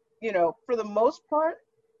you know, for the most part,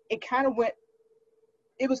 it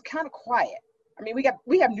was kind of quiet. I mean,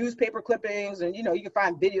 we have newspaper clippings, and, you know, you can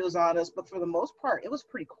find videos on us, but for the most part, it was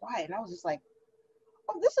pretty quiet. And I was just like,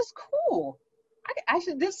 oh, this is cool. I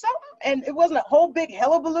actually did something, and it wasn't a whole big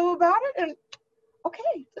hullabaloo about it. And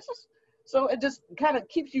okay, so it just kind of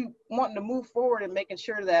keeps you wanting to move forward and making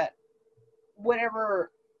sure that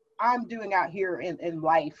whatever I'm doing out here in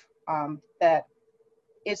life, that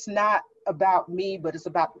it's not about me, but it's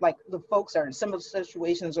about like the folks that are in similar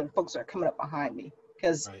situations or the folks that are coming up behind me.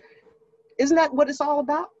 Because isn't that what it's all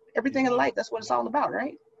about? Everything in life, that's what it's all about,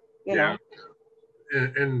 right? You know?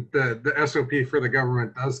 And the SOP for the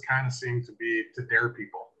government does kind of seem to be to dare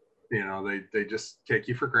people. You know, they just take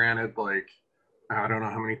you for granted. Like, I don't know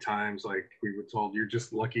how many times, like, we were told, you're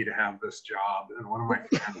just lucky to have this job. And one of my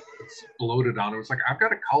friends exploded on it. It was like, I've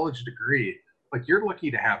got a college degree. Like, you're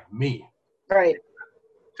lucky to have me. Right.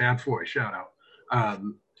 Tad Foy, shout out.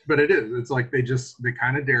 But it is. It's like they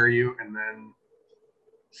kind of dare you, and then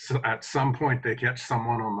at some point they catch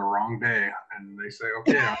someone on the wrong day, and they say,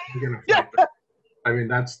 okay, I'm going to fight that. I mean,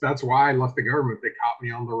 that's why I left the government. They caught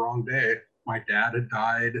me on the wrong day. My dad had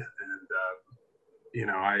died, and you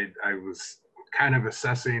know, I was kind of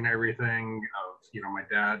assessing everything of, you know, my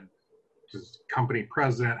dad was company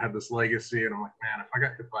president, had this legacy, and I'm like, man, if I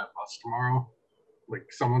got hit by a bus tomorrow, like,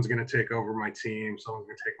 someone's going to take over my team, someone's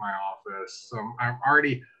going to take my office. So I'm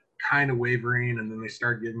already kind of wavering, and then they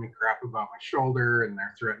start giving me crap about my shoulder, and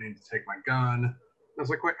they're threatening to take my gun. I was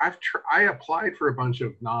like, wait, I applied for a bunch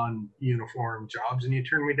of non-uniform jobs, and you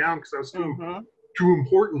turned me down because I was too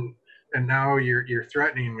important, and now you're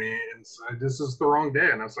threatening me, and so this is the wrong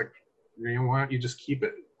day. And I was like, you know, why don't you just keep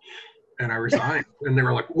it? And I resigned. And they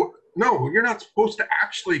were like, what? No, you're not supposed to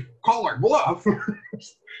actually call our bluff.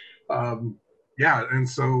 Yeah, and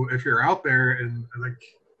so if you're out there and, like,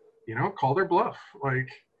 you know, call their bluff, like,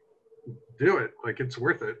 do it, like, it's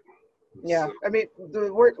worth it. Yeah, So, I mean,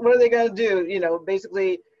 what are they going to do? You know,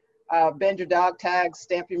 basically bend your dog tags,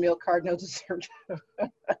 stamp your meal card, no dessert.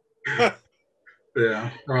 yeah,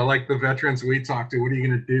 or like the veterans we talked to, what are you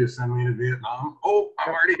going to do? Send me to Vietnam? Oh,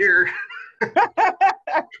 I'm already here.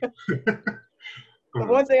 The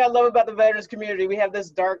one thing I love about the veterans community, we have this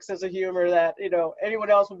dark sense of humor that, you know, anyone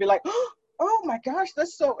else would be like, oh my gosh,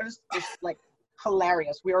 that's so, it's like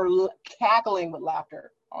hilarious. We are cackling with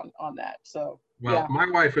laughter on that. So, well, yeah. My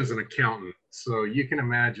wife is an accountant, so you can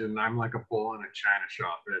imagine I'm like a bull in a china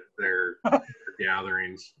shop at their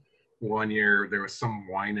gatherings. One year there was some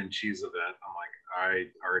wine and cheese event. I'm like, I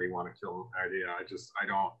already want to kill an idea. I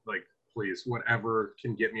don't, like, please, whatever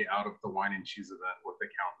can get me out of the wine and cheese event with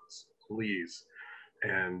accountants, please.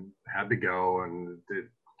 And had to go, and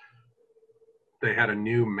they had a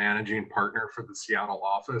new managing partner for the Seattle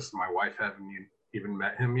office. My wife hadn't even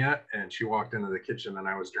met him yet, and she walked into the kitchen, and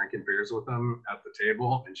I was drinking beers with him at the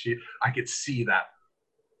table, and I could see that.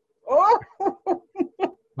 Oh.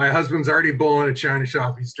 My husband's already bowling a china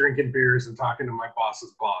shop. He's drinking beers and talking to my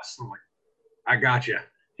boss's boss. I'm like, I got you.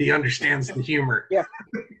 He understands the humor. Yeah.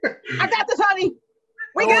 I got this, honey.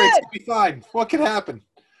 We Don't worry, good. it's gonna be fine. What could happen?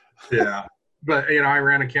 Yeah. But, you know, I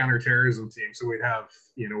ran a counterterrorism team, so we'd have,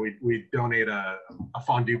 you know, we'd donate a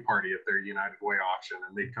fondue party at their United Way auction,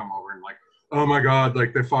 and they'd come over and like, oh my God,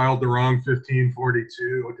 like, they filed the wrong 1542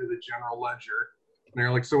 to the general ledger. And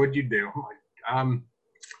they're like, so what'd you do? I'm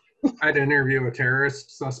like, I had to interview a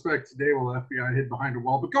terrorist suspect today while the FBI hid behind a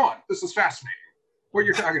wall, but go on, this is fascinating. What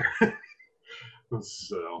you're talking about.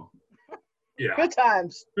 So, yeah. Good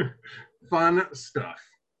times. Fun stuff.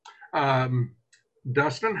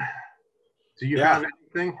 Dustin, do you have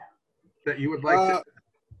anything that you would like to?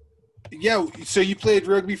 Yeah, so you played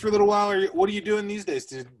rugby for a little while, or what are you doing these days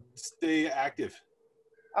to stay active?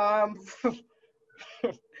 You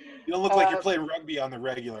don't look like you're playing rugby on the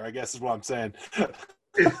regular, I guess is what I'm saying.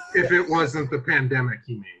 If it wasn't the pandemic,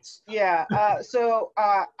 he means. Yeah, so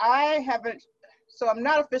I haven't, so I'm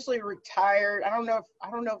not officially retired. I don't know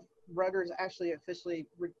if ruggers actually officially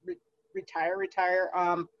retire.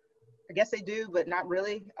 I guess they do, but not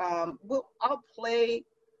really. I'll play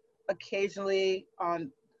occasionally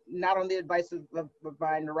not on the advice of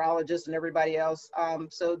my neurologist and everybody else.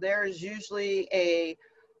 So there's usually a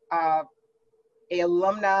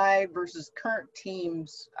alumni versus current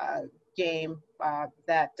teams game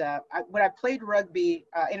when I played rugby,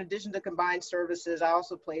 in addition to combined services, I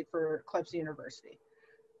also played for Clemson University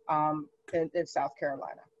in South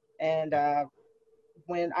Carolina. And I'm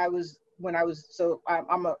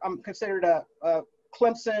considered a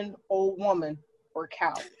Clemson old woman or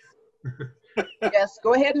cow. Yes,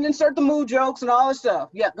 go ahead and insert the mood jokes and all this stuff.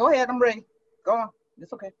 Yeah, go ahead. I'm ready. Go on.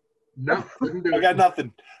 It's okay. No, I got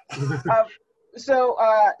nothing. So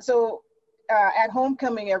at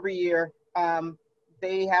homecoming every year,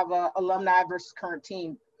 they have a alumni versus current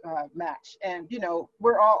team match, and you know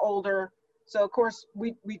we're all older, so of course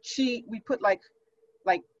we cheat. We put like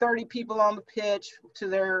like 30 people on the pitch to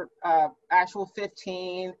their actual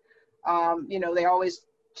 15. You know, they always,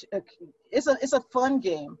 it's a fun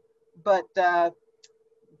game, but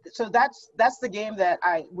so that's the game that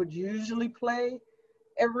I would usually play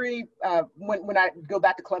every when I go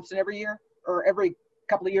back to Clemson every year or every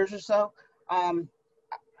couple of years or so.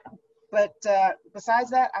 But besides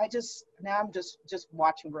that, I'm just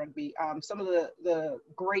watching rugby. Some of the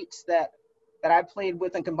greats that I played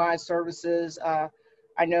with in combined services,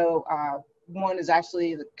 I know one is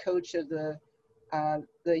actually the coach of the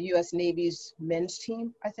U.S. Navy's men's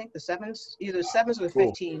team. I think the sevens, either sevens or the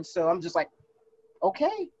 15s. So I'm just like,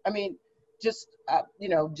 okay. I mean, just you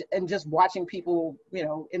know, and just watching people, you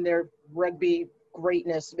know, in their rugby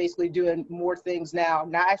greatness, basically doing more things now,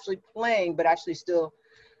 not actually playing, but actually still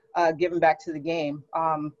giving back to the game.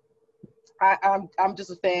 I'm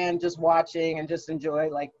just a fan, just watching and just enjoy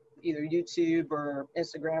like either YouTube or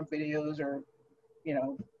Instagram videos or, you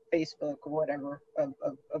know, Facebook or whatever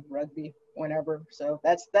of rugby whenever. So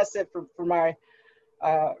that's it for my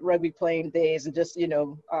rugby playing days, and just, you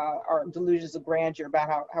know, our delusions of grandeur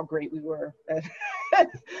about how great we were.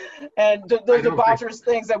 And those debaucherous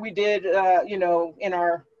things that we did, you know, in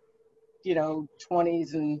our, you know,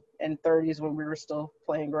 20s and 30s when we were still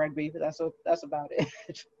playing rugby. But that's about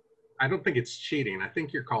it. I don't think it's cheating. I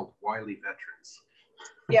think you're called wily veterans.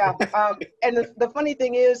 Yeah. And the funny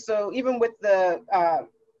thing is, so even with the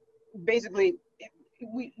basically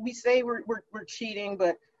we say we're cheating,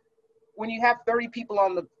 but when you have 30 people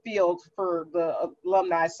on the field for the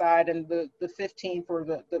alumni side and the 15 for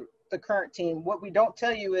the current team, what we don't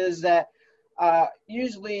tell you is that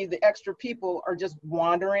usually the extra people are just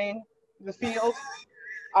wandering the field.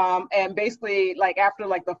 And basically, like after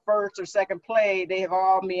like the first or second play, they have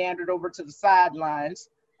all meandered over to the sidelines.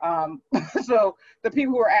 So the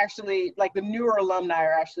people who are actually like the newer alumni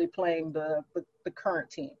are actually playing the current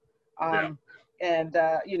team. And,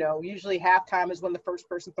 you know, usually halftime is when the first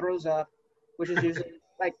person throws up, which is usually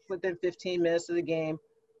like within 15 minutes of the game.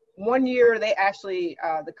 One year, they actually,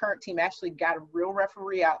 the current team actually got a real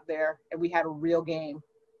referee out there, and we had a real game,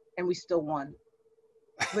 and we still won.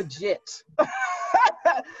 Legit.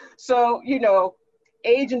 So, you know,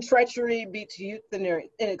 age and treachery beats youth and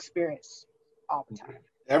inexperience all the time.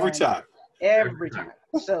 Every time.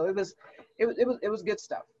 So it was good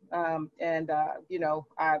stuff. You know,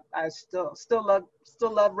 I still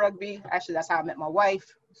love rugby. Actually, that's how I met my wife.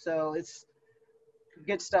 So it's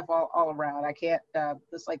good stuff all around. I can't,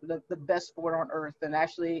 it's like the best sport on earth. And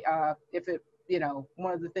actually, if it, you know,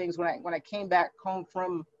 one of the things when I came back home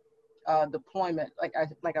from deployment, like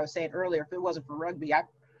I was saying earlier, if it wasn't for rugby,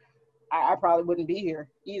 I probably wouldn't be here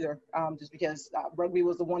either. Just because rugby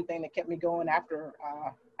was the one thing that kept me going after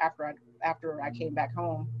I came back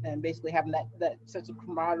home, and basically having that sense of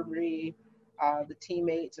camaraderie, the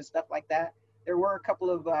teammates and stuff like that. There were a couple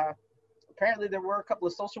of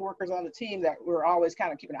social workers on the team that were always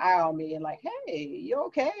kind of keeping an eye on me and like, hey, you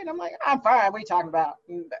okay? And I'm like, I'm fine. What are you talking about?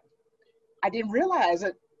 And I didn't realize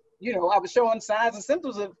that, you know, I was showing signs and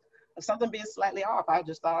symptoms of something being slightly off. I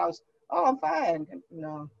just thought I'm fine. And, you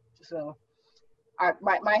know, so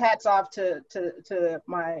my hat's off to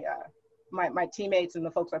my teammates and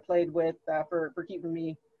the folks I played with for keeping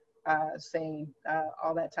me sane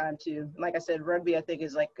all that time too. And like I said, rugby I think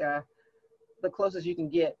is like the closest you can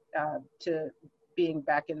get to being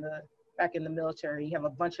back in the military. You have a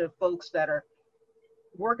bunch of folks that are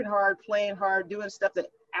working hard, playing hard, doing stuff that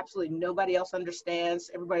absolutely nobody else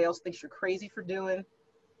understands. Everybody else thinks you're crazy for doing,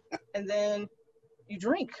 and then you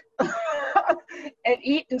drink and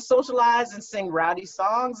eat and socialize and sing rowdy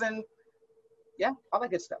songs and yeah, all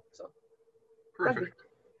that good stuff. So perfect.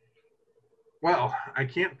 Well, I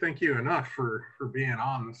can't thank you enough for being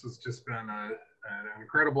on. This has just been an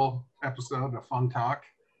incredible episode, a fun talk.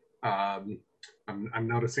 I'm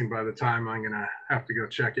noticing by the time I'm gonna have to go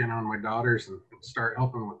check in on my daughters and start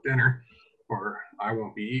helping with dinner, or I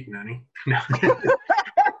won't be eating any.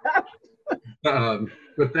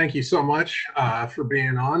 But thank you so much for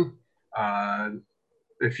being on.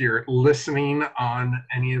 If you're listening on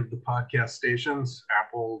any of the podcast stations,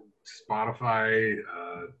 Apple, Spotify,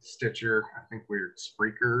 Stitcher, I think we're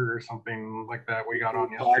Spreaker or something like that we got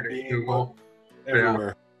on yesterday, Google.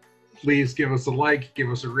 Everywhere. Please give us a like, give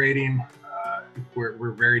us a rating.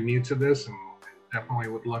 We're very new to this and definitely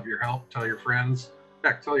would love your help. Tell your friends. In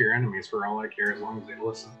fact, tell your enemies for all I care, as long as they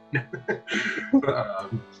listen.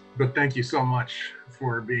 But thank you so much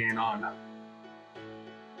for being on.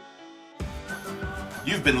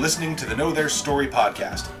 You've been listening to the Know Their Story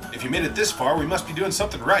podcast. If you made it this far, we must be doing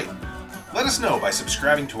something right. Let us know by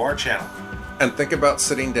subscribing to our channel. And think about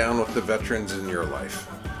sitting down with the veterans in your life.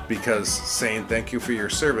 Because saying thank you for your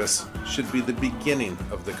service should be the beginning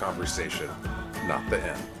of the conversation, not the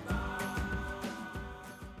end.